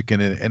this music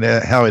and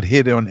how it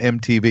hit on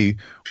MTV.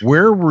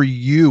 Where were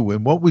you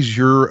and what was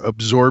your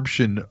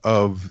absorption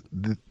of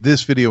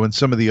this video and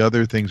some of the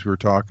other things we were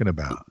talking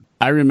about?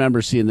 I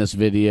remember seeing this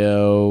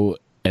video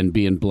and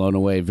being blown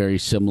away, very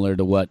similar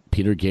to what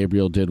Peter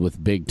Gabriel did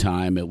with Big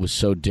Time. It was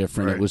so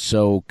different. Right. It was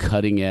so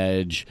cutting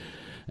edge,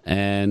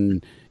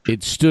 and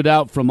it stood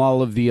out from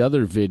all of the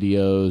other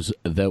videos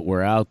that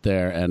were out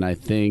there. And I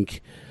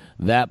think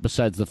that,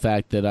 besides the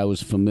fact that I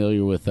was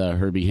familiar with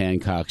Herbie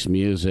Hancock's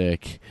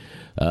music,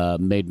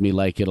 made me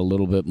like it a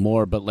little bit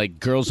more. But like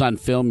Girls on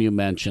Film you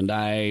mentioned,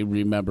 I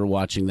remember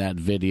watching that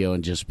video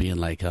and just being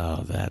like,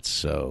 oh, that's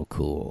so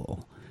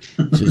cool.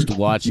 Just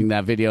watching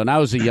that video. And I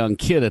was a young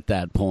kid at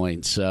that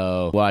point,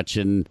 so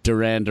watching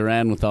Duran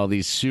Duran with all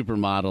these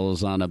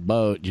supermodels on a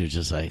boat, you're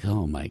just like,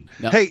 oh my.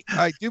 No. Hey,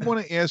 I did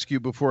want to ask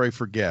you before I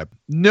forget,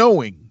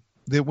 knowing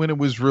that when it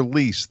was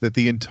released that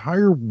the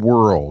entire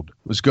world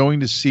was going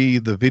to see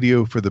the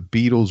video for the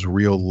Beatles'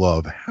 Real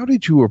Love, how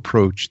did you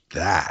approach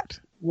that?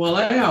 Well,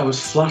 I was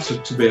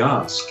flattered to be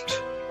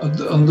asked.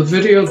 On the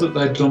video that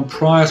they'd done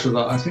prior to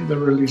that, I think they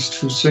released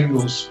 2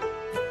 singles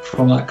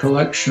from that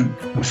collection.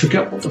 I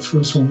forget what the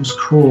first one was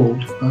called,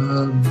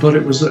 but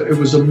it was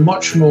a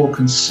much more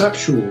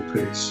conceptual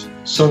piece.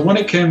 So when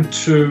it came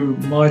to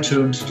my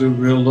turn to do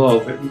Real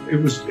Love,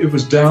 it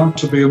was down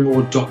to be a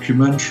more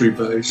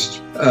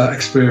documentary-based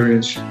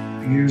experience.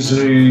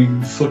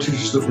 using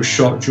footage that was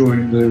shot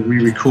during the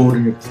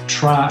re-recording of the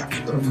track.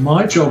 And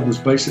my job was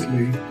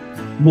basically,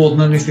 more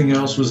than anything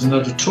else, was an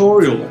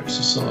editorial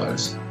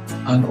exercise,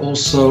 and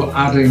also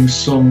adding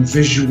some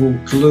visual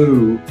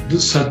glue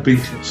that said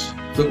Beatles,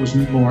 that was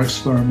more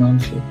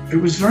experimental. It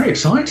was very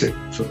exciting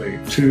for me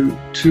to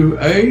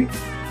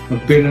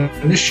have been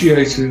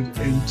initiated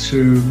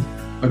into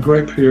a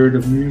great period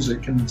of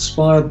music and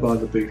inspired by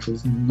the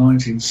Beatles in the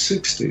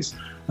 1960s,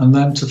 and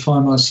then to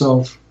find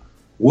myself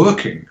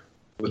working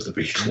with the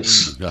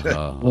Beatles,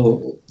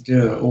 or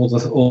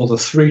the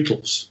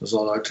Threetles, as I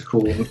like to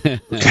call them.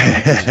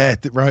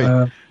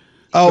 Right.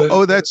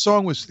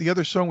 The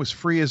other song was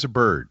 "Free as a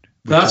Bird."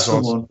 That's the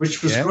one,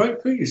 which was a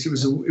great piece. It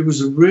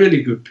was a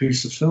really good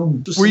piece of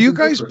film. Were you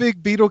guys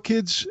big Beatle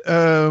kids?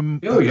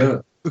 Oh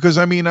yeah. Because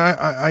I mean,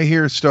 I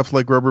hear stuff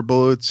like Rubber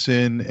Bullets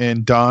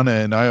and Donna,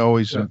 and I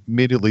always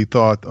immediately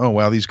thought, oh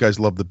wow, these guys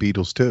love the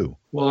Beatles too.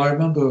 Well, I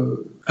remember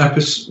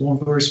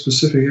one very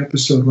specific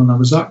episode when I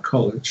was at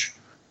college,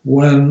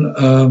 when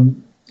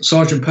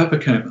Sgt. Pepper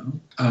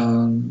came out,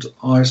 and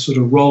I sort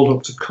of rolled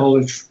up to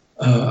college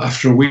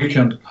after a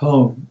weekend at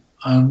home,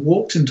 and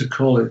walked into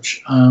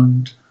college,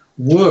 and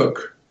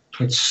work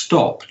had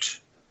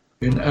stopped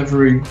in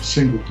every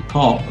single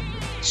department: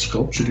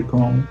 sculpture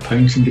department,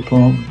 painting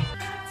department,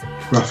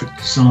 graphic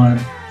design,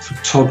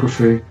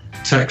 photography,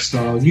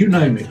 textile, you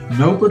name it.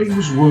 Nobody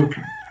was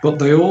working, but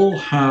they all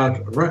had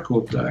a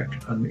record deck,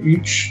 and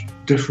each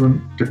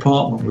different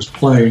department was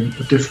playing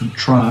a different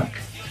track,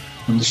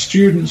 and the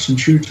students and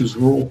tutors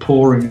were all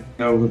poring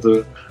over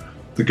the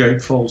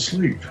gatefold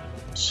sleeve.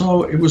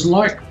 So it was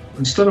like,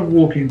 instead of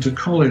walking to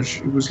college,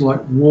 it was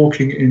like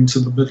walking into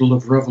the middle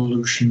of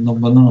Revolution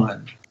Number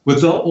 9,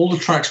 with all the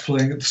tracks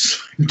playing at the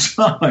same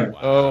time.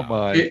 Oh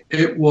my!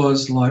 It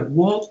was like,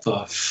 what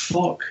the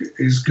fuck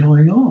is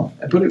going on?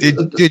 But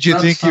did you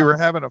think you were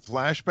having a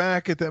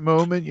flashback at that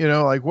moment? You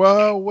know, like,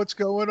 whoa, what's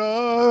going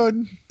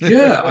on?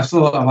 Yeah, I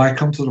thought, have I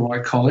come to the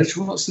right college?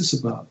 What's this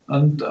about?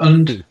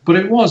 But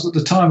it was at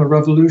the time a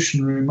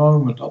revolutionary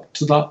moment. Up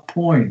to that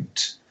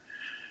point,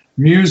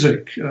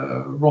 music,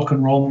 rock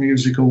and roll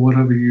music, or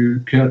whatever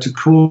you care to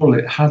call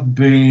it, had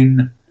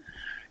been,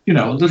 you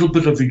know, a little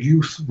bit of a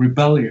youth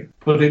rebellion,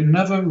 but it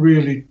never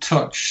really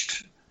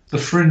touched the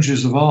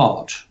fringes of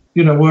art.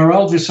 You know, where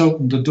Elvis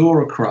opened the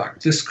door a crack,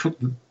 this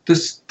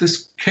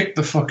kicked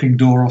the fucking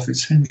door off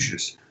its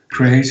hinges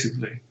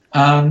creatively.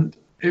 And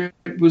it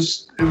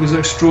was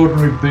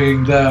extraordinary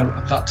being there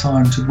at that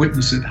time to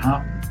witness it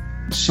happen.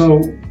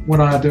 So when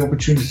I had the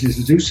opportunity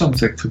to do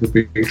something for the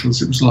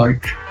Beatles, it was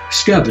like,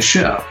 scared the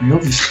shit out of me,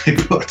 obviously,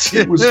 but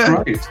it was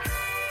great,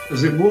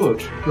 as it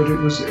would. But it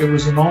was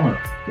an honour.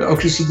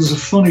 Okay, so there's a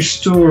funny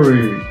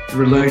story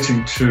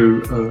relating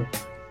to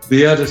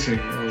the editing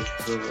of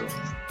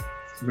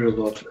Real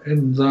Love,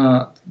 in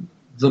that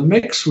the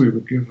mix we were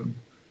given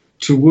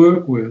to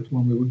work with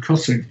when we were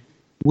cutting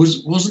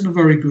wasn't a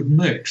very good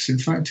mix. In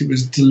fact, it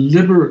was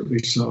deliberately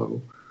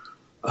so.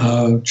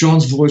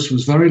 John's voice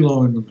was very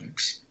low in the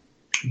mix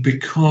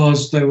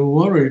because they were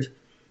worried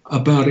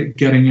about it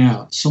getting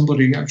out,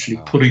 somebody actually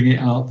putting it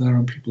out there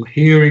and people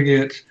hearing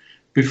it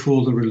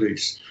before the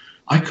release.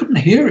 I couldn't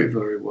hear it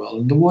very well,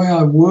 and the way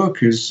I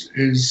work is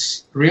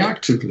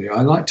reactively.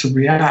 I like to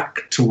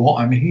react to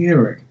what I'm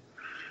hearing,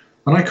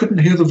 and I couldn't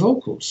hear the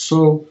vocals.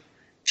 So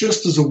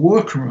just as a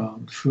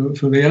workaround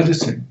for the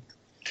editing,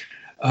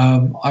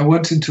 I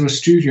went into a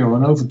studio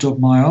and overdubbed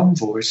my own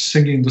voice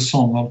singing the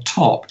song on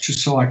top, just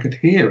so I could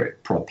hear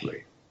it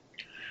properly.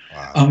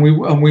 Wow.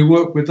 And we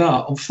worked with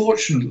that.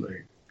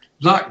 Unfortunately,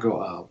 that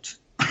got out.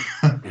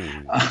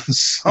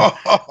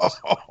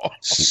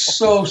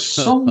 So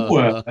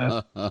somewhere in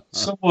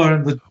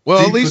the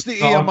at least the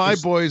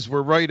EMI boys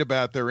were right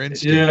about their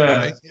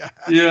instinct.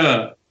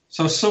 Yeah.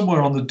 So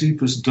somewhere on the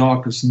deepest,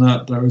 darkest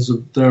net, there is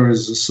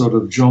a sort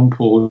of John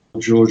Paul,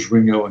 George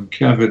Ringo, and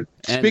Kevin.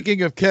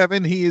 Speaking of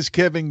Kevin, he is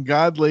Kevin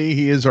Godley.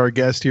 He is our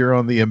guest here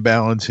on the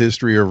Imbalanced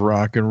History of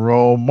Rock and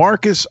Roll.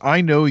 Marcus,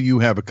 I know you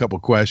have a couple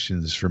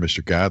questions for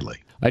Mr. Godley.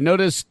 I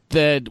noticed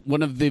that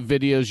one of the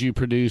videos you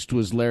produced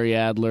was Larry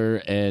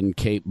Adler and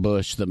Kate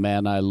Bush, The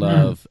Man I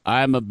Love.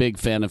 I'm a big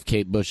fan of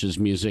Kate Bush's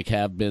music,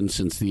 have been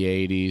since the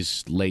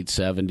 80s, late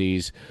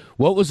 70s.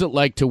 What was it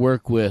like to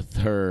work with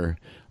her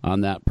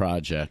on that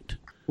project?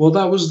 Well,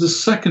 that was the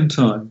second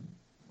time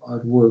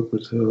I'd worked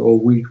with her, or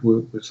we'd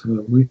worked with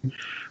her.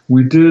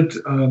 We did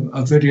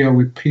a video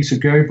with Peter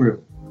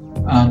Gabriel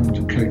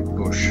and Kate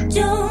Bush.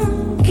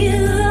 Don't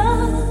give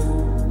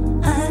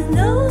up, I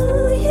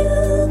know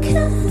you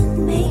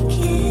can make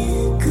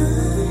it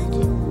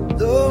good.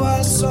 Though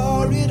I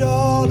saw it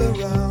all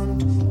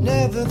around,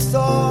 never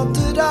thought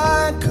that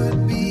I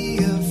could be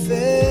a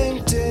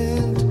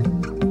fainting.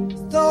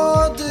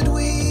 Thought that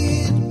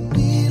we'd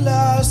be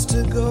last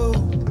to go.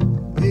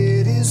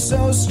 It is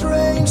so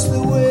strange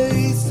the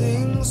way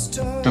things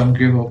turn. Don't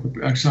give up,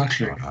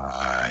 exactly.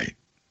 Right.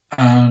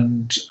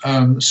 And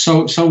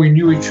so we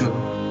knew each other.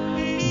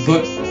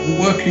 But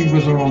working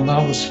with her on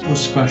that was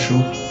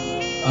special.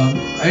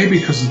 A,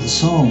 because of the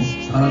song,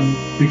 and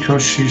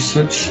because she's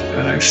such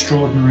an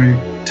extraordinary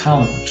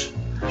talent.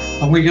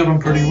 And we get on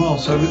pretty well,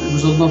 so it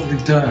was a lovely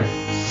day.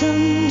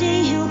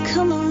 Someday he'll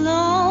come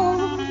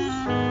along,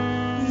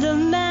 the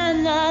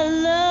man I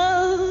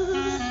love,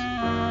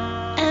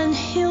 and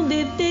he'll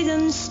be big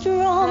and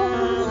strong,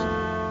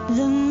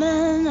 the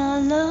man I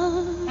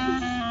love.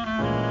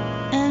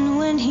 And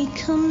when he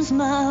comes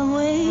my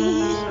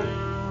way,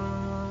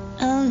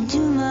 I'll do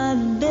my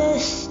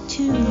best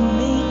to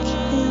make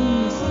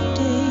him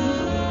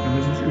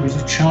stay. It was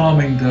a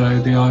charming day.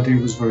 The idea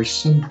was very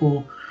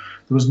simple.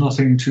 There was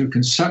nothing too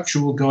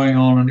conceptual going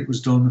on, and it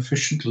was done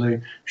efficiently,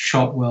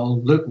 shot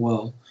well, lit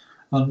well,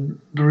 and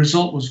the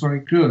result was very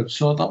good.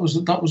 So that was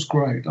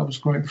great. That was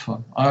great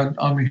fun.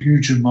 I'm a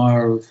huge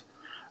admirer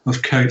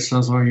of Kate's,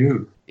 as are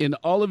you. In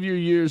all of your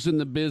years in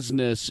the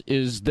business,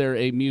 is there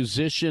a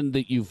musician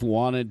that you've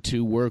wanted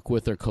to work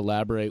with or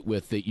collaborate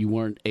with that you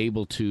weren't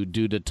able to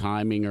due to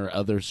timing or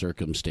other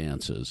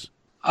circumstances?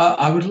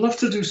 I would love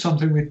to do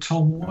something with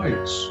Tom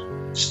Waits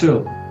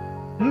still.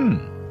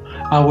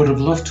 I would have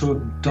loved to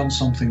have done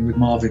something with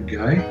Marvin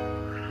Gaye,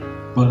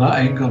 but that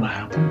ain't going to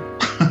happen.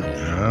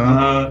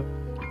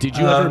 Did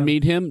you ever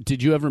meet him?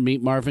 Did you ever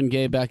meet Marvin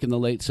Gaye back in the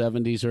late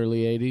 70s,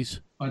 early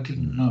 80s? I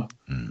didn't know.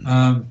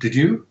 Did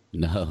you?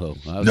 No,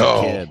 I was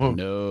a kid.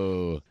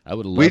 No, I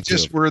would have loved We to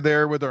just have. were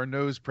there with our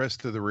nose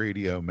pressed to the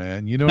radio,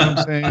 man. You know what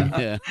I'm saying?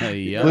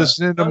 Yeah.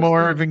 Listening to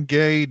Marvin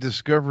Gaye,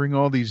 discovering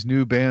all these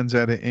new bands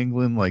out of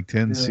England like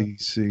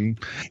 10cc.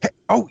 Hey,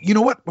 oh, you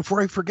know what? Before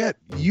I forget,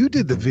 you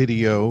did the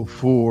video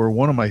for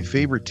one of my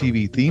favorite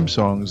TV theme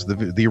songs,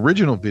 the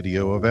original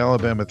video of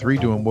Alabama 3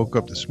 doing Woke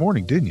Up This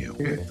Morning, didn't you?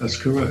 Yeah, that's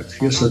correct.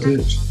 Yes, I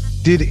did.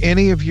 Did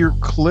any of your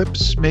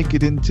clips make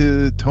it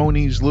into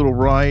Tony's little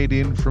ride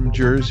in from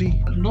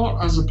Jersey?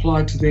 Not as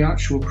applied to the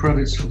actual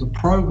credits for the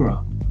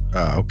program.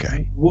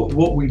 Okay.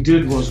 What we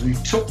did was we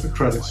took the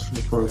credits for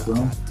the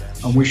program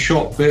and we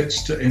shot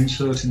bits to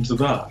insert into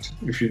that,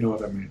 if you know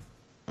what I mean.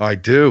 I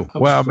do. That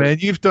was Wow, cool. man,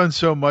 you've done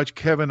so much,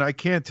 Kevin. I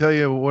can't tell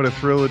you what a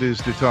thrill it is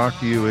to talk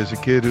to you as a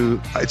kid who,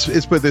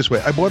 it's put this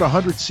way. I bought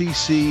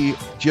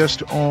 100cc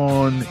just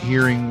on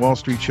hearing Wall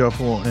Street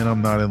Shuffle and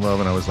I'm Not in Love.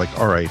 And I was like,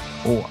 all right,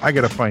 I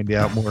got to find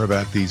out more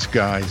about these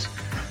guys.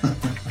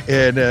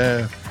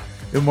 And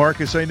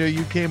Marcus, I know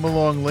you came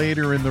along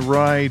later in the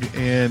ride,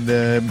 and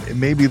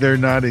maybe they're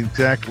not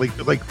exactly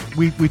like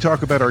we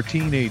talk about our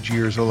teenage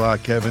years a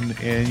lot, Kevin,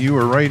 and you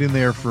were right in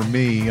there for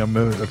me. I'm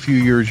a few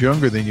years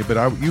younger than you,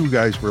 but you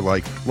guys were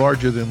like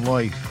larger than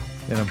life.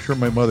 And I'm sure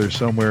my mother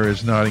somewhere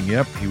is nodding,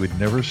 yep, he would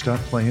never stop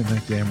playing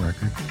that damn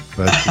record.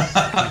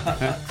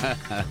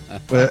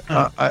 But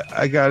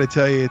I got to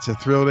tell you, it's a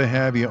thrill to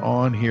have you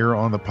on here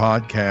on the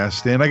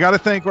podcast. And I got to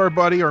thank our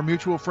buddy, our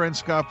mutual friend,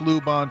 Scott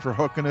Blubon, for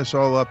hooking us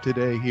all up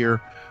today here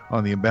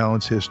on the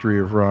Imbalanced History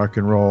of Rock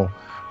and Roll.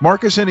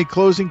 Marcus, any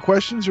closing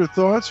questions or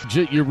thoughts?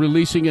 You're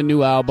releasing a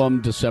new album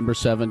December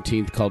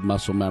 17th called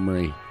Muscle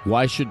Memory.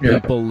 Why should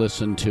people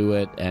listen to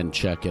it and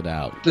check it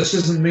out? This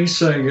isn't me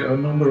saying it. A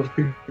number of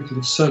people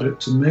have said it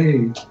to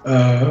me.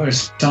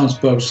 It sounds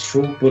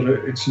boastful, but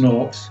it's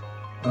not.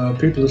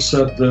 People have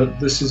said that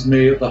this is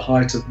me at the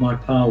height of my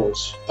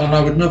powers. And I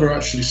would never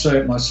actually say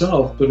it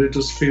myself, but it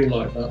does feel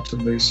like that to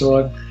me.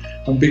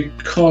 And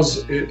because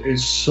it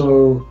is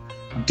so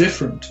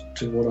different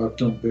to what I've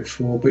done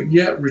before, but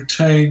yet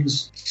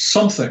retains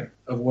something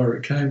of where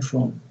it came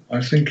from.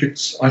 I think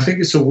it's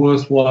a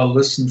worthwhile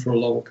listen for a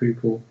lot of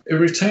people. It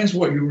retains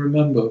what you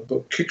remember,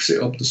 but kicks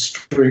it up the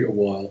street a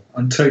while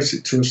and takes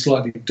it to a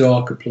slightly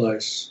darker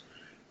place.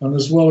 And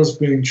as well as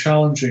being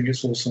challenging,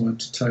 it's also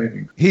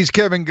entertaining. He's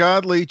Kevin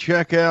Godley.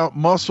 Check out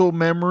Muscle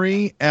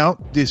Memory,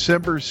 out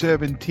December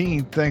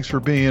 17th. Thanks for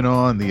being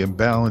on the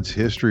Imbalanced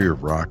History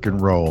of Rock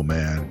and Roll,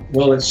 man.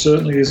 Well, it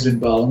certainly is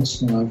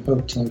imbalanced, and I've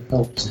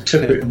helped to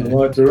tip it in the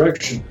right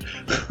direction,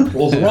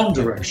 or the wrong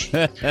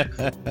direction.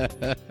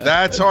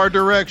 That's our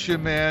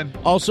direction, man.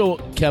 Also,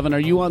 Kevin, are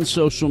you on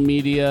social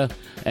media?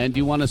 And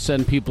do you want to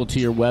send people to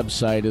your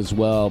website as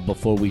well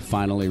before we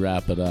finally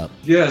wrap it up?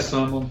 Yes,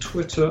 I'm on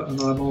Twitter and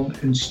I'm on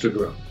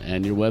Instagram.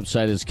 And your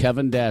website is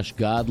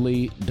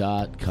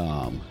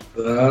kevin-godley.com.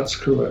 That's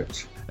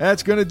correct.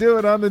 That's going to do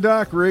it. I'm the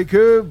Doc, Ray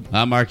Coob.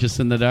 I'm Marcus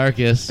in the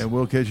Darkest. And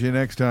we'll catch you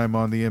next time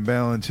on the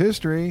Imbalanced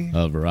History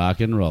of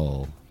Rock and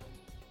Roll.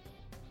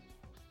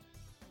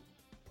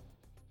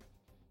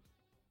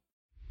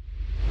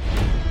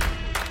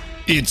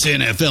 It's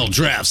NFL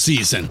draft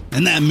season,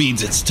 and that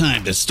means it's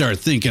time to start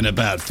thinking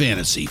about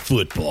fantasy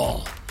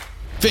football.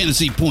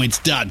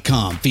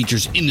 FantasyPoints.com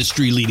features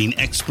industry-leading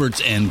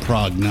experts and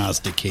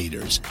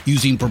prognosticators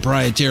using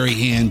proprietary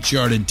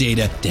hand-charted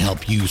data to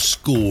help you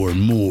score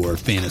more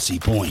fantasy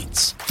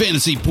points.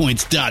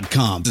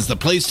 FantasyPoints.com is the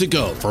place to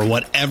go for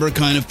whatever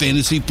kind of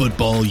fantasy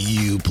football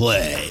you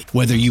play.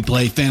 Whether you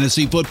play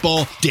fantasy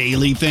football,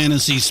 daily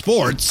fantasy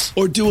sports,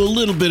 or do a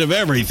little bit of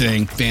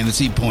everything,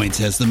 Fantasy Points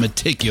has the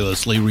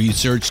meticulously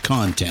researched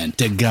content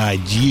to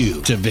guide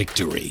you to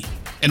victory.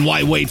 And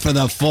why wait for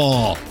the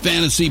fall?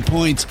 Fantasy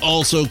Points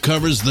also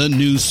covers the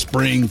new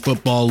spring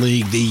football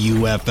league, the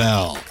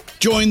UFL.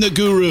 Join the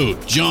guru,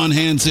 John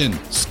Hansen,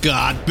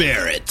 Scott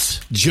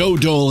Barrett, Joe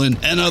Dolan,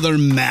 and other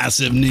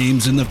massive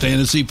names in the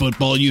fantasy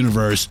football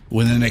universe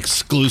with an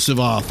exclusive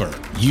offer.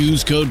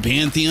 Use code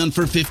Pantheon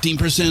for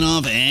 15%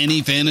 off any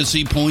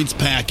Fantasy Points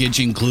package,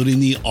 including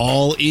the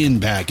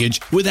all-in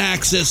package, with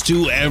access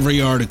to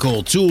every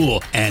article,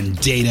 tool, and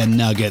data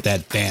nugget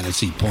that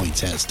Fantasy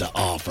Points has to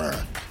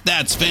offer.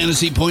 That's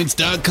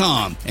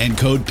fantasypoints.com and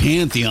code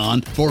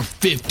Pantheon for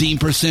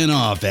 15%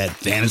 off at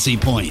Fantasy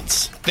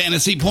Points.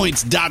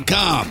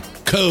 Fantasypoints.com,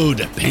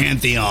 code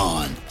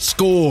Pantheon.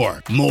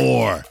 Score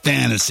more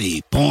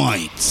fantasy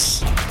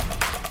points.